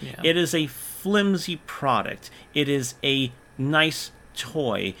shit. Yeah. It is a flimsy product. It is a nice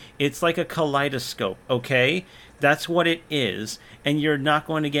toy. It's like a kaleidoscope, okay? That's what it is, and you're not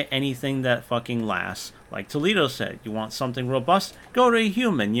going to get anything that fucking lasts. Like Toledo said, you want something robust? Go to a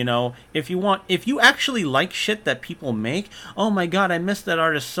human, If you actually like shit that people make, oh my god, I miss that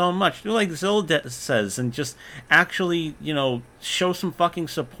artist so much. Do like Zilda says, and just actually, show some fucking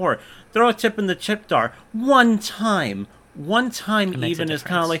support. Throw a tip in the chip jar. One time even is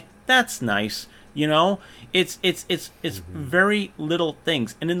kind of like, that's nice. It's very little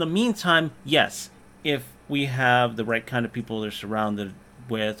things. And in the meantime, yes, if we have the right kind of people they're surrounded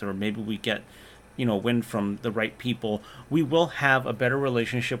with, or maybe we get, wind from the right people, we will have a better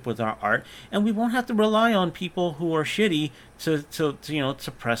relationship with our art, and we won't have to rely on people who are shitty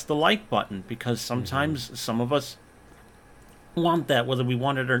to press the like button, because sometimes some of us want that, whether we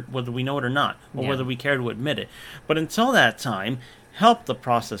want it or whether we know it or not, or whether we care to admit it. But until that time, help the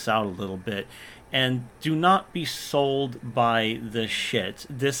process out a little bit. And do not be sold by the shit.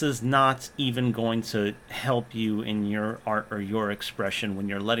 This is not even going to help you in your art or your expression when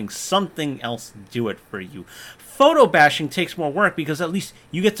you're letting something else do it for you. Photo bashing takes more work because at least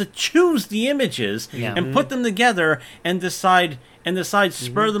you get to choose the images and put them together and decide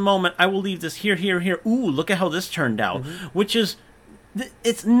spur of the moment, I will leave this here. Ooh, look at how this turned out. Which is,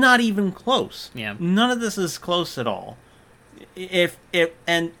 it's not even close. Yeah. None of this is close at all.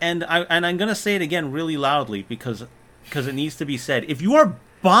 I'm gonna say it again really loudly because it needs to be said. If you are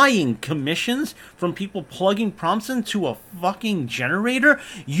buying commissions from people plugging prompts into a fucking generator,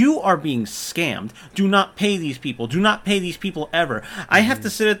 you are being scammed. Do not pay these people. Do not pay these people ever. I have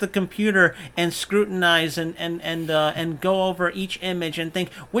to sit at the computer and scrutinize and go over each image and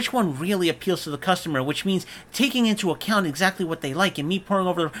think which one really appeals to the customer, which means taking into account exactly what they like and me pouring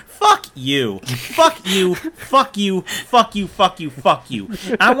over fuck you. Fuck you. Fuck you. Fuck you. Fuck you. Fuck you.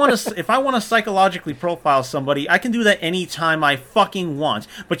 If I want to psychologically profile somebody, I can do that anytime I fucking want.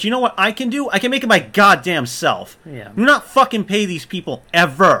 But you know what I can do? I can make it my goddamn self. Yeah. Do not fucking pay these people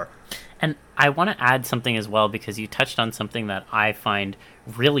ever. And I want to add something as well, because you touched on something that I find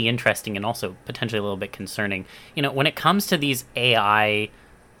really interesting and also potentially a little bit concerning. When it comes to these AI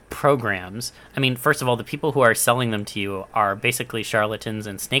programs, I mean, first of all, the people who are selling them to you are basically charlatans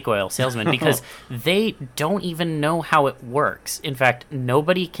and snake oil salesmen because they don't even know how it works. In fact,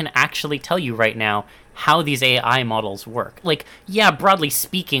 nobody can actually tell you right now how these AI models work. Like, yeah, broadly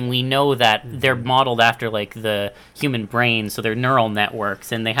speaking, we know that they're modeled after, like, the human brain, so they're neural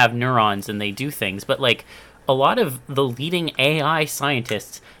networks, and they have neurons, and they do things, but, like, a lot of the leading AI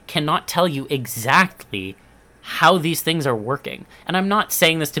scientists cannot tell you exactly how these things are working. And I'm not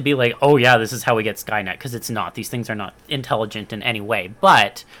saying this to be like, oh yeah, this is how we get Skynet, because it's not. These things are not intelligent in any way,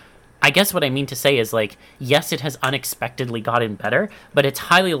 but I guess what I mean to say is, like, yes, it has unexpectedly gotten better, but it's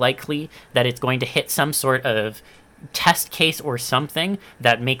highly likely that it's going to hit some sort of test case or something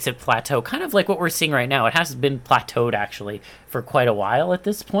that makes it plateau, kind of like what we're seeing right now. It has been plateaued, actually, for quite a while at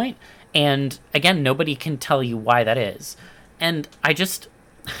this point, and, again, nobody can tell you why that is. And I just...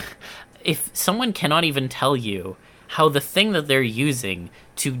 if someone cannot even tell you how the thing that they're using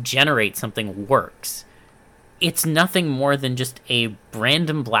to generate something works, it's nothing more than just a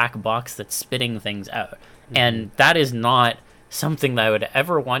random black box that's spitting things out. And that is not something that I would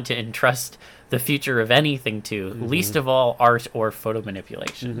ever want to entrust the future of anything to, least of all art or photo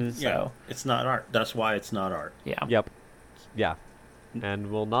manipulation. So, Yeah, it's not art. That's why it's not art. yeah. Yep. Yeah. And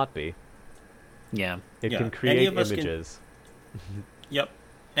will not be. Yeah. It Yeah. can Any create of us images. Yep.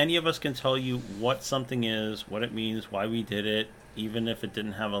 Any of us can tell you what something is, what it means, why we did it, even if it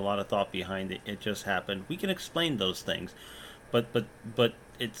didn't have a lot of thought behind it. It just happened. We can explain those things, but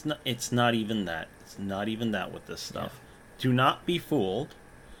it's not even that. It's not even that with this stuff. Do not be fooled,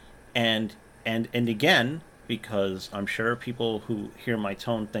 and again, because I'm sure people who hear my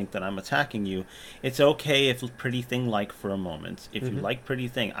tone think that I'm attacking you. It's okay if Pretty Thing like for a moment. If you like Pretty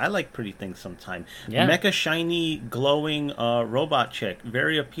Thing, I like Pretty Thing sometime. Yeah. Mecha shiny glowing robot chick,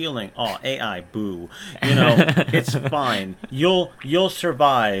 very appealing. Oh, AI, boo. You know, it's fine. You'll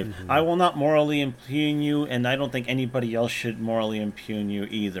survive. I will not morally impugn you, and I don't think anybody else should morally impugn you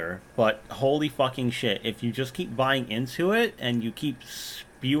either. But holy fucking shit, if you just keep buying into it and you keep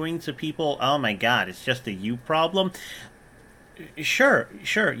spewing to people, oh my god, it's just a you problem. Sure.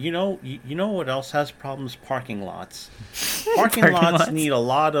 You know what else has problems? Parking lots. Parking lots need a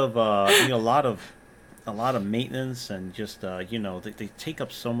lot of maintenance, and just they take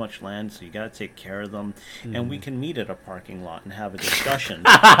up so much land, so you got to take care of them. And we can meet at a parking lot and have a discussion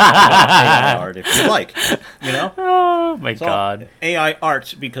about AI art if you like. You know? Oh my god. AI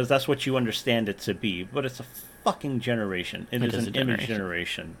art, because that's what you understand it to be, but it's a fucking generation. It is an image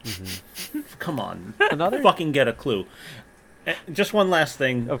generation. Come on. Fucking get a clue. Just one last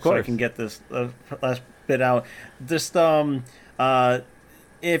thing, of so I course, can get this last bit out. Just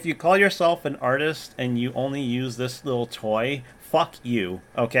if you call yourself an artist and you only use this little toy, fuck you,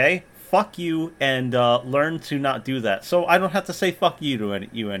 okay? Fuck you, and learn to not do that. So I don't have to say fuck you to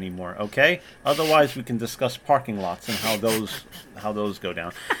you anymore, okay? Otherwise, we can discuss parking lots and how those go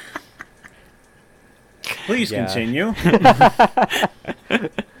down. Please continue.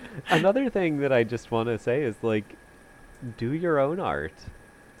 Another thing that I just want to say is, like, do your own art.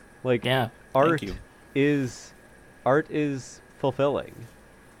 Like, art is fulfilling.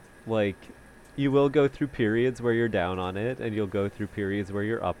 Like, you will go through periods where you're down on it, and you'll go through periods where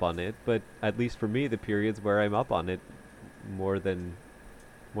you're up on it, but at least for me, the periods where I'm up on it more than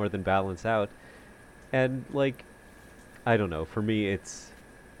balance out. And, like, I don't know, for me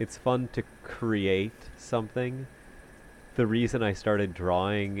it's fun to create something. The reason I started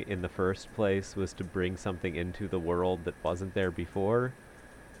drawing in the first place was to bring something into the world that wasn't there before.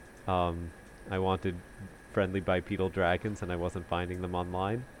 I wanted friendly bipedal dragons, and I wasn't finding them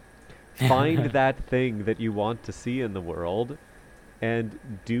online. Find that thing that you want to see in the world, and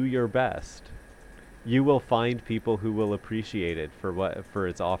do your best. You will find people who will appreciate it for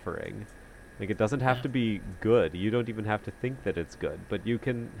its offering. Like, it doesn't have to be good. You don't even have to think that it's good, but you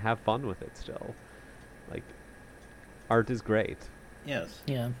can have fun with it still. Like, art is great. Yes.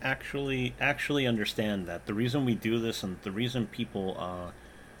 Yeah. Actually understand that the reason we do this and the reason people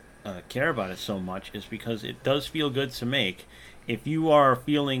care about it so much is because it does feel good to make. If you are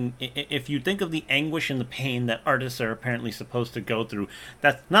feeling, if you think of the anguish and the pain that artists are apparently supposed to go through,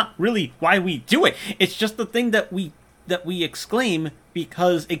 that's not really why we do it. It's just the thing that we exclaim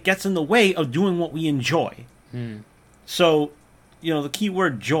because it gets in the way of doing what we enjoy. So, the key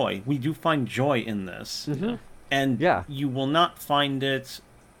word joy, we do find joy in this. And you will not find it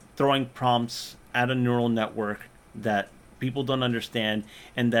throwing prompts at a neural network that people don't understand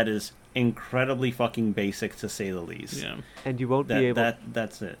and that is incredibly fucking basic, to say the least. Yeah. And you won't be able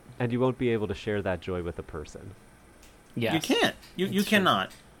that's it. And you won't be able to share that joy with a person. Yes. You can't. You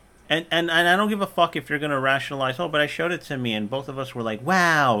cannot. And I don't give a fuck if you're gonna rationalize. Oh, but I showed it to me, and both of us were like,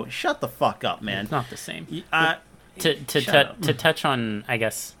 "Wow, shut the fuck up, man." It's not the same. To Touch on, I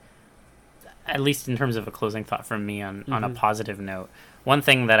guess, at least in terms of a closing thought from me on a positive note, one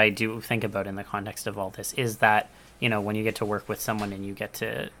thing that I do think about in the context of all this is that, you know, when you get to work with someone and you get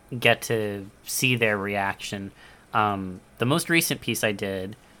to see their reaction. The most recent piece I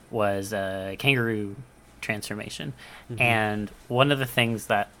did was a kangaroo transformation, and one of the things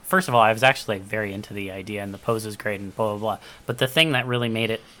that, first of all, I was actually very into the idea and the pose is great and blah blah blah, but the thing that really made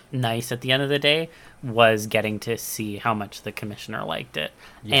it nice at the end of the day was getting to see how much the commissioner liked it.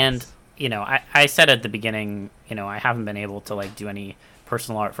 Yes. And you know, I said at the beginning, you know, I haven't been able to like do any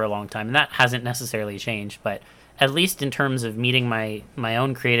personal art for a long time, and that hasn't necessarily changed, but at least in terms of meeting my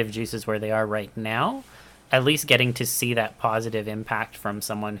own creative juices where they are right now, at least getting to see that positive impact from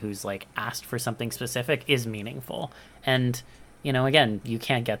someone who's like asked for something specific is meaningful. And, you know, again, you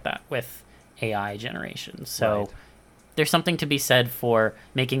can't get that with AI generation. So Right. there's something to be said for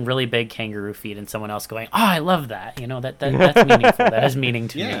making really big kangaroo feet and someone else going, "Oh, I love that." You know, that's meaningful. That has meaning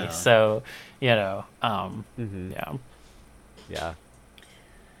to Yeah. me. So, you know, yeah. Yeah.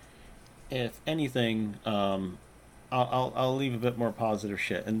 If anything, I'll leave a bit more positive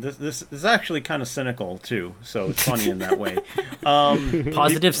shit, and this is actually kind of cynical too, so it's funny in that way.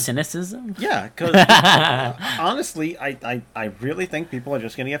 Positive cynicism? Yeah, because honestly, I really think people are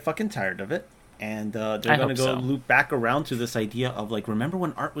just gonna get fucking tired of it, and they're I gonna hope go so. loop back around to this idea of like, remember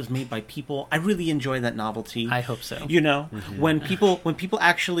when art was made by people? I really enjoy that novelty. I hope so. You know, when people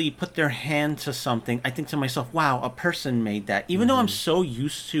actually put their hand to something, I think to myself, wow, a person made that. Even though I'm so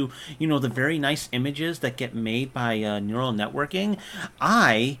used to, you know, the very nice images that get made by neural networking,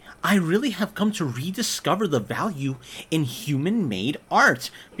 I really have come to rediscover the value in human-made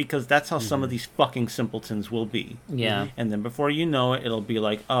art, because that's how some of these fucking simpletons will be. Yeah. And then before you know it, it'll be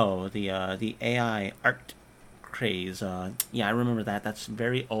like, oh, the AI art craze. Yeah, I remember that. That's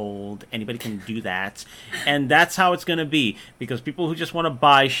very old. Anybody can do that. And that's how it's going to be. Because people who just want to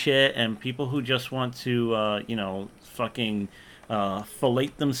buy shit and people who just want to, you know, fucking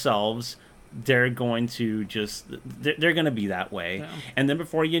fillet themselves, they're going to just, they're going to be that way. Yeah. And then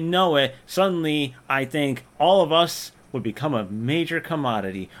before you know it, suddenly I think all of us would become a major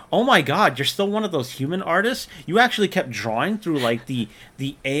commodity. Oh my god, you're still one of those human artists? You actually kept drawing through like the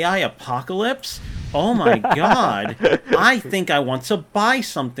AI apocalypse? Oh my god. I think I want to buy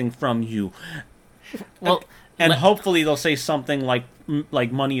something from you. Well, And hopefully they'll say something like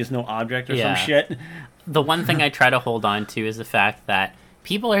money is no object or Yeah. some shit. the one thing I try to hold on to is the fact that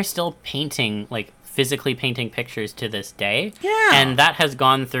people are still painting, like physically painting pictures to this day. Yeah. And that has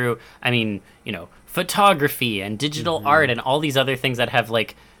gone through, I mean, you know, photography and digital art and all these other things that have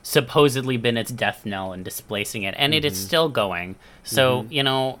like supposedly been its death knell and displacing it, and it is still going. So, you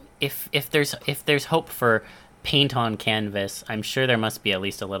know, if there's hope for paint on canvas, I'm sure there must be at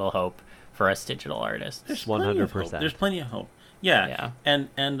least a little hope for us digital artists. There's plenty of hope. 100%. There's plenty of hope. Yeah. Yeah.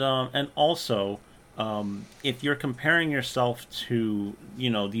 And also, if you're comparing yourself to, you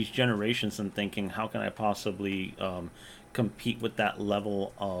know, these generations and thinking, how can I possibly compete with that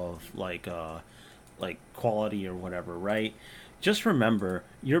level of like quality or whatever, right? Just remember,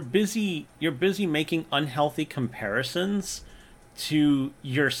 you're busy making unhealthy comparisons to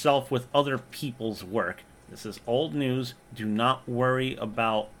yourself with other people's work. This is old news. Do not worry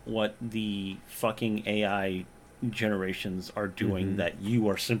about what the fucking AI generations are doing that you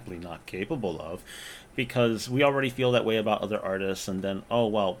are simply not capable of, because we already feel that way about other artists, and then, oh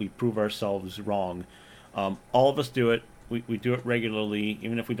well, we prove ourselves wrong. All of us do it. We do it regularly,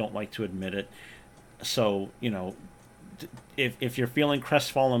 even if we don't like to admit it. So, you know, if you're feeling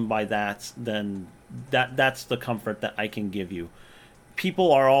crestfallen by that, then that's the comfort that I can give you.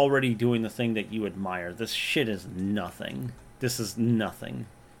 People are already doing the thing that you admire. This shit is nothing. This is nothing.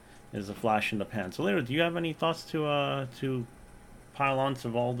 It's a flash in the pan. So, Toledo, do you have any thoughts to pile on to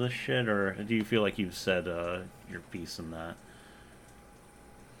all this shit, or do you feel like you've said your piece in that?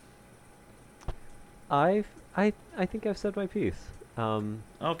 I think I've said my piece.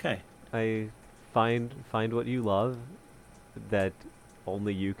 Okay. I find what you love that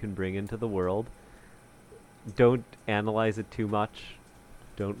only you can bring into the world. Don't analyze it too much.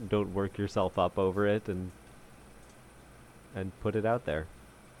 Don't work yourself up over it, and put it out there.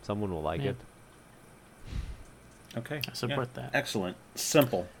 Someone will like Yeah. it. Okay. I support that. Excellent.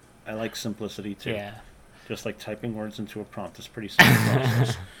 Simple. I like simplicity too. Yeah. Just like typing words into a prompt. It's pretty simple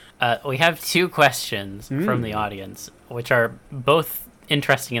process. We have two questions from the audience, which are both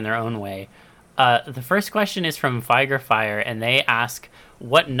interesting in their own way. The first question is from Viger Fire, and they ask,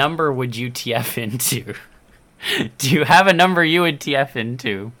 what number would you TF into? Do you have a number you would TF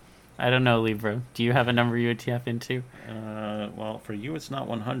into? I don't know, Libra. Do you have a number you would TF into? Well, for you, it's not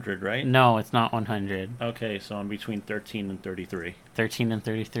 100, right? No, it's not 100. Okay, so I'm between 13 and 33. 13 and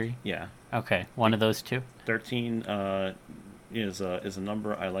 33? Yeah. Okay, one of those two. 13 is a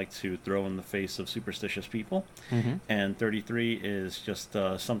number I like to throw in the face of superstitious people, and 33 is just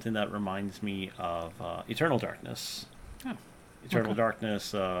something that reminds me of eternal darkness. Oh, Eternal okay.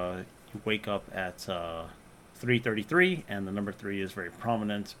 Darkness. You wake up at 3:33, and the number 3 is very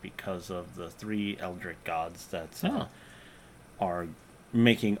prominent because of the 3 Eldritch gods that are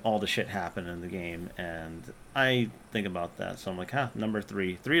making all the shit happen in the game. And I think about that, so I'm like, number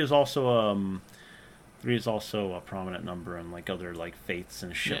 3. 3 is also a prominent number in like other like faiths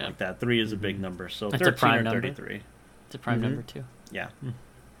and shit like that. 3 is a big number, so It's 13 a prime or number. 33. It's a prime number too. Yeah.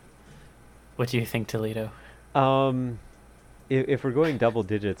 What do you think, Toledo? If we're going double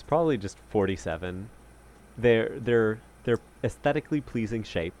digits, probably just 47. They're aesthetically pleasing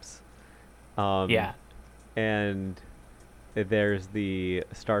shapes. Yeah. And there's the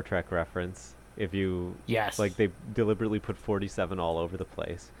Star Trek reference. If you Yes. like, they deliberately put 47 all over the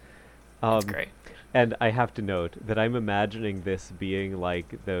place. That's great. And I have to note that I'm imagining this being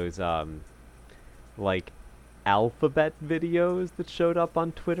like those like alphabet videos that showed up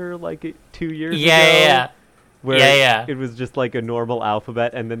on Twitter like 2 years ago. Yeah. Where it was just like a normal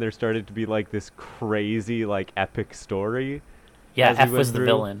alphabet, and then there started to be like this crazy like epic story. Yeah, as we F went was the through.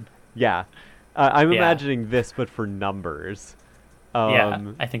 villain. Yeah. I'm Yeah. imagining this, but for numbers. Yeah,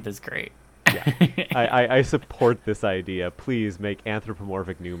 I think that's great. Yeah. I support this idea. Please make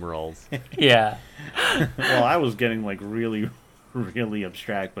anthropomorphic numerals. Yeah. Well, I was getting like really, really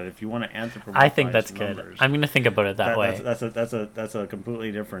abstract, but if you want to anthropomorphize I think that's good. numbers, I'm going to think about it that way. That's a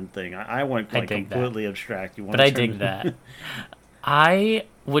completely different thing. I went like dig that. completely abstract. You want But to I dig that. I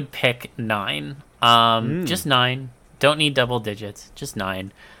would pick 9. Just 9. Don't need double digits. Just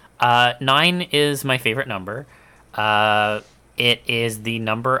 9. 9 is my favorite number. It is the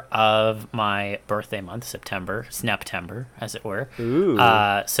number of my birthday month, September, Snaptember, as it were. Ooh.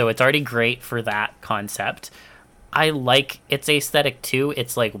 So it's already great for that concept. I like its aesthetic too.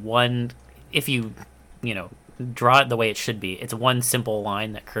 It's like one, if you draw it the way it should be, it's one simple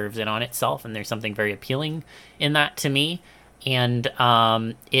line that curves in on itself, and there's something very appealing in that to me. And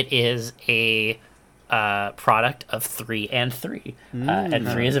it is a product of 3 and 3. And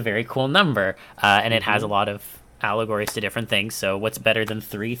 3 is a very cool number, and it has a lot of allegories to different things. So what's better than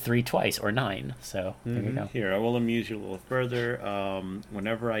 3 twice, or 9? So there you go. Here, I will amuse you a little further.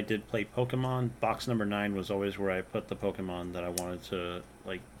 Whenever I did play Pokemon, box number 9 was always where I put the Pokemon that I wanted to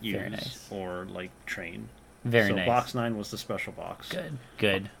like use or like train. Very nice. So box 9 was the special box.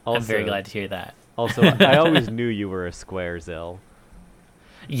 Good. I'm very glad to hear that. Also, I always knew you were a square Zill.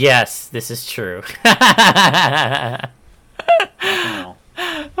 Yes, this is true. No.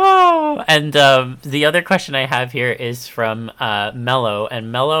 Oh, and the other question I have here is from Mello,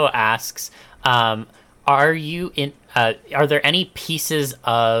 and Mello asks, are there any pieces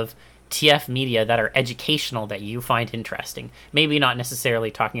of TF media that are educational that you find interesting? Maybe not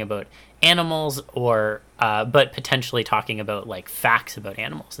necessarily talking about animals, or but potentially talking about like facts about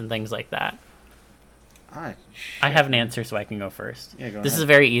animals and things like that. I have an answer, so I can go first. Yeah, go This ahead. is a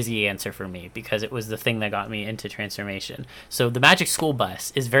very easy answer for me because it was the thing that got me into transformation. So the Magic School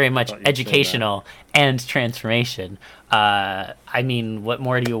Bus is very much thought you'd say educational and transformation. I mean, what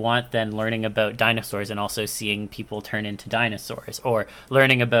more do you want than learning about dinosaurs and also seeing people turn into dinosaurs, or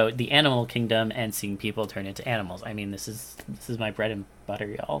learning about the animal kingdom and seeing people turn into animals? I mean, this is my bread and butter,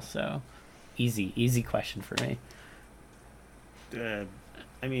 y'all. So easy question for me.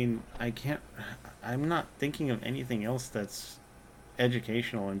 I mean, I'm not thinking of anything else that's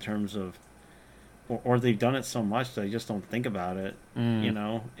educational in terms of, or they've done it so much that I just don't think about it.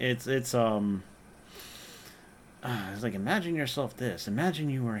 It's like, imagine yourself this, imagine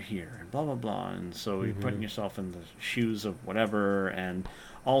you were here, and blah blah blah, and so you're putting yourself in the shoes of whatever, and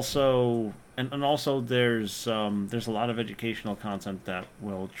also there's a lot of educational content that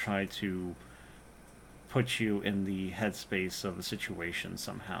will try to put you in the headspace of a situation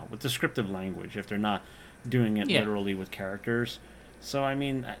somehow with descriptive language if they're not doing it literally with characters. So I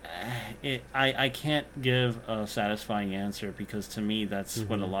mean, I can't give a satisfying answer, because to me that's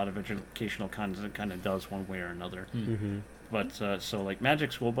what a lot of educational content kind of does one way or another. But so like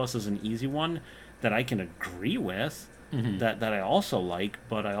Magic School Bus is an easy one that I can agree with, that I also like,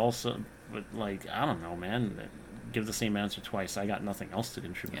 but like, I don't know, man, give the same answer twice. I got nothing else to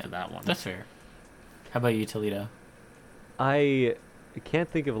contribute to that one. That's fair. How about you, Toledo? I can't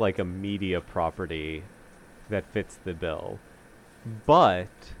think of like a media property that fits the bill, but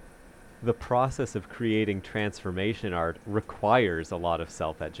the process of creating transformation art requires a lot of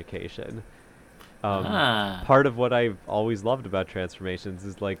self-education. Ah. Part of what I've always loved about transformations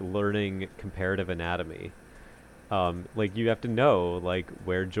is like learning comparative anatomy. Like you have to know like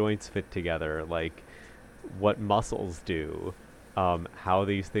where joints fit together, like what muscles do, how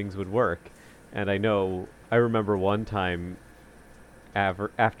these things would work. And I remember one time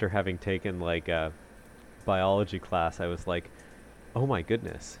after having taken like a biology class, I was like, oh my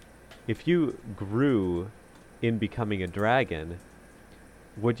goodness, if you grew in becoming a dragon,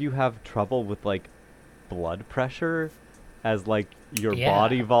 would you have trouble with like blood pressure as like your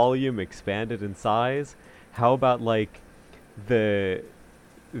body Yeah. volume expanded in size? How about like the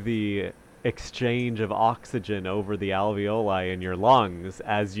the exchange of oxygen over the alveoli in your lungs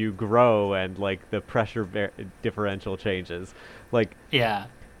as you grow and like the differential changes? Like Yeah.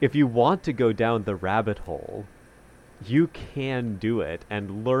 if you want to go down the rabbit hole, you can do it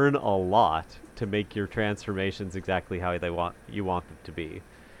and learn a lot to make your transformations exactly how you want them to be.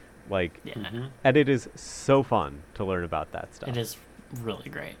 Like, Yeah. and it is so fun to learn about that stuff. It is really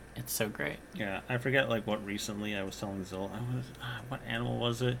great. It's so great. Yeah, I forget like what recently I was telling Zil. What animal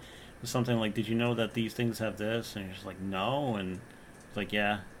was it? It was something like, "Did you know that these things have this?" And you're just like, "No," and it's like,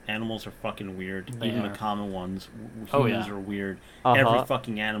 "Yeah, animals are fucking weird. They Even are. the common ones. Oh, Humans yeah. are weird. Every Uh-huh.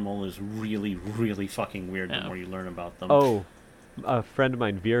 fucking animal is really, really fucking weird. The Yeah. more you learn about them." Oh, a friend of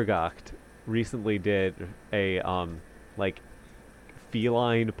mine, Virgacht, recently did a like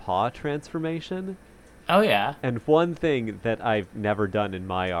feline paw transformation. Oh, yeah. And one thing that I've never done in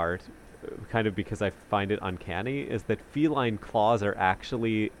my art, kind of because I find it uncanny, is that feline claws are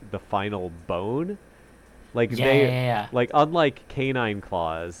actually the final bone. Like Yeah, yeah, yeah. like unlike canine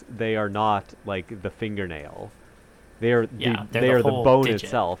claws, they are not like the fingernail. They are Yeah, they're they the are the whole bone digit.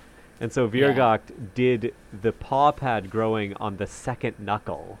 itself. And so Yeah. Virgacht did the paw pad growing on the second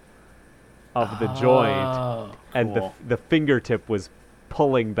knuckle of the joint, Oh. and Cool. the fingertip was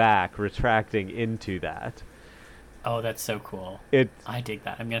pulling back, retracting into that. Oh, that's so cool. It I dig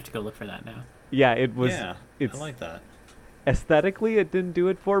that. I'm gonna have to go look for that now. yeah, it was Yeah, it's I like that. aesthetically it didn't do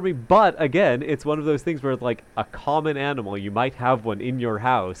it for me, but again, it's one of those things where like a common animal, you might have one in your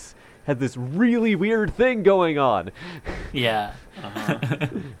house, has this really weird thing going on. Yeah.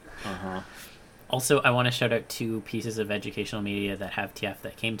 Uh-huh. Also, I want to shout out two pieces of educational media that have TF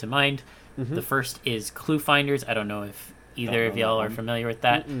that came to mind. The first is Clue Finders. I don't know if either Don't of know y'all that are one. familiar with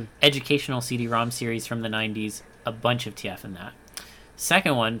that. Educational CD-ROM series from the 90s. A bunch of TF in that.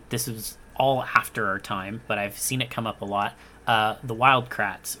 Second one, this was all after our time, but I've seen it come up a lot. The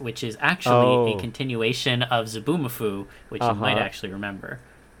Wildcrats, which is actually Oh. a continuation of Zaboomafoo, which you might Uh-huh. actually remember.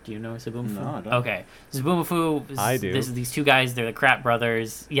 Do you know Zaboomafoo? No, I don't. Okay. Zaboomafoo, I do. these two guys, they're the Krat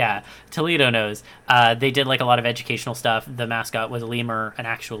brothers. Yeah, Toledo knows. They did like a lot of educational stuff. The mascot was a lemur, an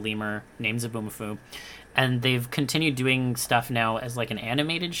actual lemur named Zaboomafoo. And they've continued doing stuff now as like an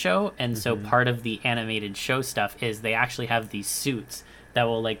animated show. And so part of the animated show stuff is they actually have these suits that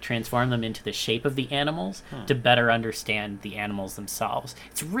will like transform them into the shape of the animals to better understand the animals themselves.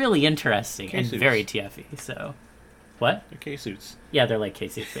 It's really interesting and K-suits. very TFE. So, what? They're K-suits. Yeah, they're like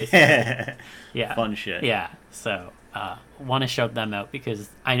K-suits basically. Yeah. Fun shit. Yeah. So, want to shout them out because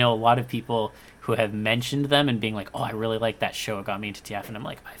I know a lot of people who have mentioned them and being like, "Oh, I really like that show. It got me into TF," and I'm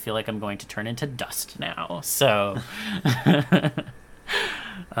like, I feel like I'm going to turn into dust now. So,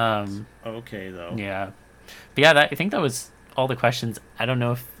 Okay, though. yeah. But yeah, I think that was all the questions. I don't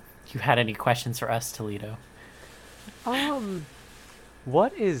know if you had any questions for us, Toledo.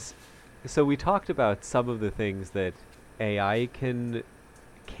 What is so we talked about some of the things that AI can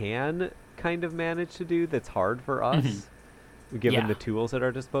kind of manage to do that's hard for us given Yeah. the tools at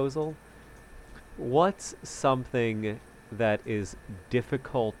our disposal. What's something that is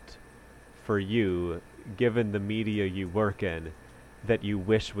difficult for you given the media you work in that you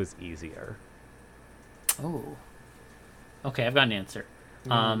wish was easier? Oh. Okay, I've got an answer.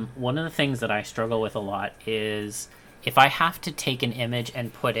 One of the things that I struggle with a lot is if I have to take an image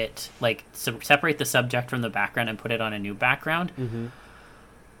and put it, like, separate the subject from the background and put it on a new background.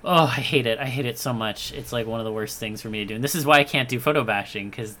 Oh, I hate it. I hate it so much. It's like one of the worst things for me to do. And this is why I can't do photo bashing,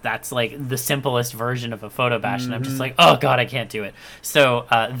 because that's like the simplest version of a photo bash. And I'm just like, oh, God, I can't do it. So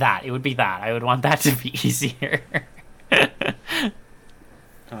it would be that. I would want that to be easier.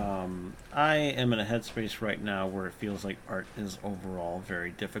 I am in a headspace right now where it feels like art is overall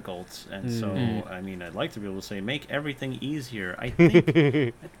very difficult, and so I mean, I'd like to be able to say make everything easier. I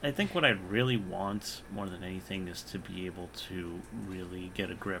think what I really want more than anything is to be able to really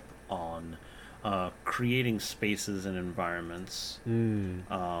get a grip on creating spaces and environments in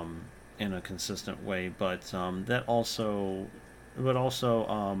a consistent way, but that also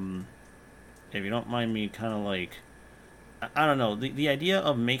if you don't mind me kind of like, I don't know, the idea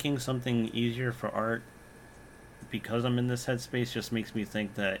of making something easier for art because I'm in this headspace just makes me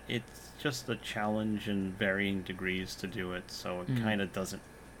think that it's just a challenge in varying degrees to do it, so it kind of doesn't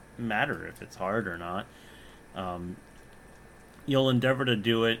matter if it's hard or not. You'll endeavor to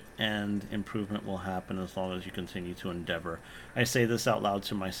do it, and improvement will happen as long as you continue to endeavor. I say this out loud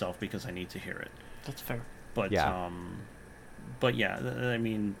to myself because I need to hear it. That's fair. But Yeah. but yeah, I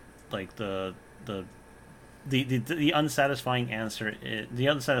mean, like the unsatisfying answer. The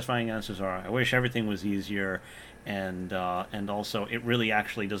unsatisfying answers are: I wish everything was easier, and also it really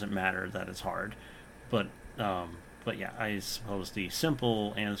actually doesn't matter that it's hard. But yeah, I suppose the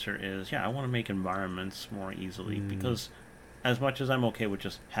simple answer is I want to make environments more easily because as much as I'm okay with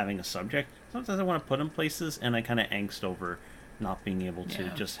just having a subject, sometimes I want to put in places, and I kind of angst over not being able to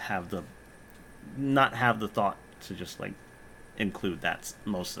just not have the thought to just like include that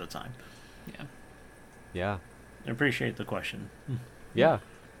most of the time. Yeah. I appreciate the question. Yeah.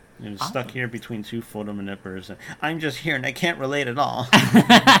 I'm stuck here between two photomanippers, and I'm just here and I can't relate at all.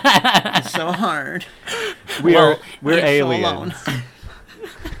 It's so hard. We're you're aliens. So alone.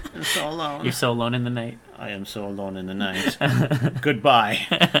 I'm so alone. You're so alone in the night. I am so alone in the night. Goodbye.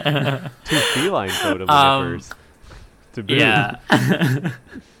 Two feline photomanippers. To boot. Yeah.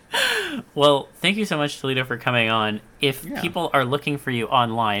 Well, thank you so much, Toledo, for coming on. If people are looking for you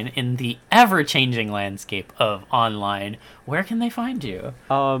online in the ever-changing landscape of online, where can they find you?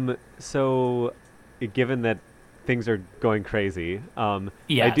 So, given that things are going crazy, I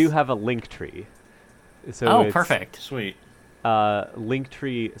Yes. do have a link tree. So Oh, it's, perfect. Sweet.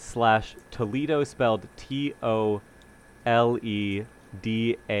 Linktree/Toledo spelled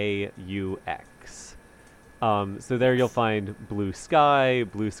TOLEDAUX. So there you'll find Blue Sky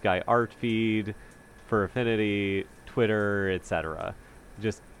Art Feed, for Affinity, Twitter, etc.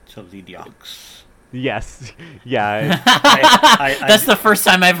 Just Tolediox. yes, yeah. That's the first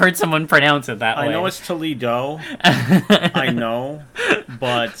time I've heard someone pronounce it that way. I know it's Toledo. I know,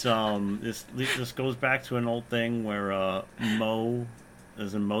 but this goes back to an old thing where Mo,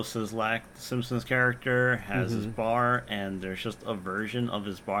 as in Mo Sizlak, the Simpsons character, has his bar, and there's just a version of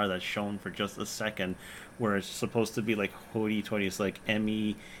his bar that's shown for just a second, where it's supposed to be like hoity-toity. It's like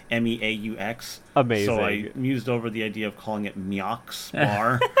MEAUX. Amazing. So I mused over the idea of calling it Meox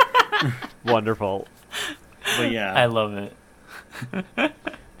Bar. Wonderful. But yeah, I love it.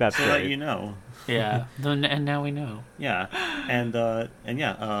 That's so great. that you know. Yeah. And now we know. Yeah, and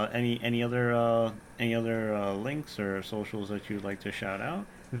any other links or socials that you'd like to shout out?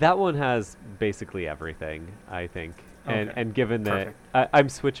 That one has basically everything, I think. Okay. And given that I'm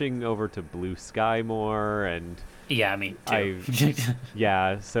switching over to Blue Sky more, and Yeah, me too.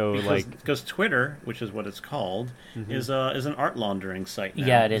 Because Twitter, which is what it's called, is an art laundering site now.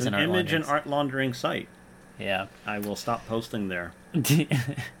 Yeah, it is an an art image laundering and art laundering site. Yeah. I will stop posting there.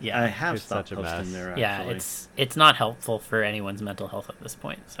 Yeah. I have It's stopped such a posting mess. there. Yeah, Actually. it's not helpful for anyone's mental health at this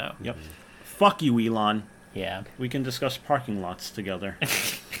point. So Yep. Fuck you, Elon. yeah. We can discuss parking lots together.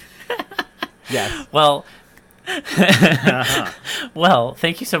 yes. Well, Uh-huh. well,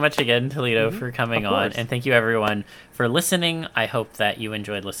 thank you so much again, Toledo, for coming Of on, course. and thank you everyone for listening. I hope that you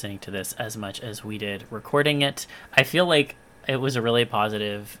enjoyed listening to this as much as we did recording it. I feel like it was a really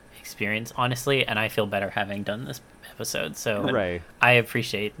positive experience, honestly, and I feel better having done this episode. So Hooray. I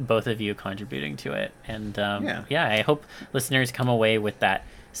appreciate both of you contributing to it, and Yeah. I hope listeners come away with that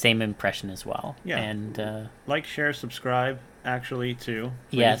same impression as well. Yeah. And Like, share, subscribe, actually, too.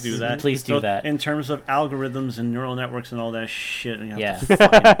 Please Yes, do that. please do that. In terms of algorithms and neural networks and all that shit, you have Yeah. to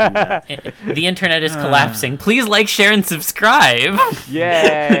fucking do that. the internet is collapsing. Please like, share, and subscribe.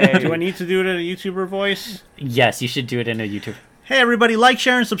 Yay. Do I need to do it in a YouTuber voice? Yes, you should do it in a YouTube. Hey everybody, like,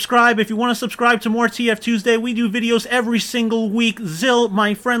 share, and subscribe. If you want to subscribe to more TF Tuesday, we do videos every single week. Zill,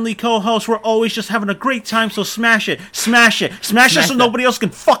 my friendly co-host, we're always just having a great time, so smash it, smash it, smash it so it. nobody else can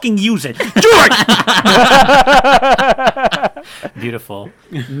fucking use it. Do it! Beautiful.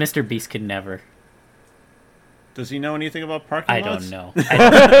 Mr. Beast could never. Does he know anything about parking I lots? don't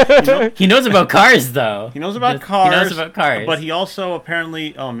know. He knows about cars, though. He knows about cars. He knows about cars. But he also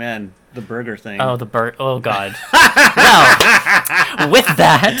apparently, oh man, the burger thing. Oh, the bird. Oh, God. Well, with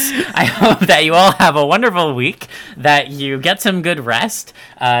that, I hope that you all have a wonderful week, that you get some good rest,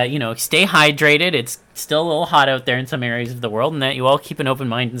 stay hydrated. It's still a little hot out there in some areas of the world, and that you all keep an open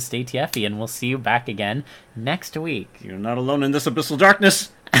mind and stay TFy, and we'll see you back again next week. You're not alone in this abyssal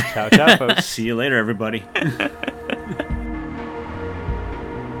darkness. Ciao, ciao, folks. See you later, everybody.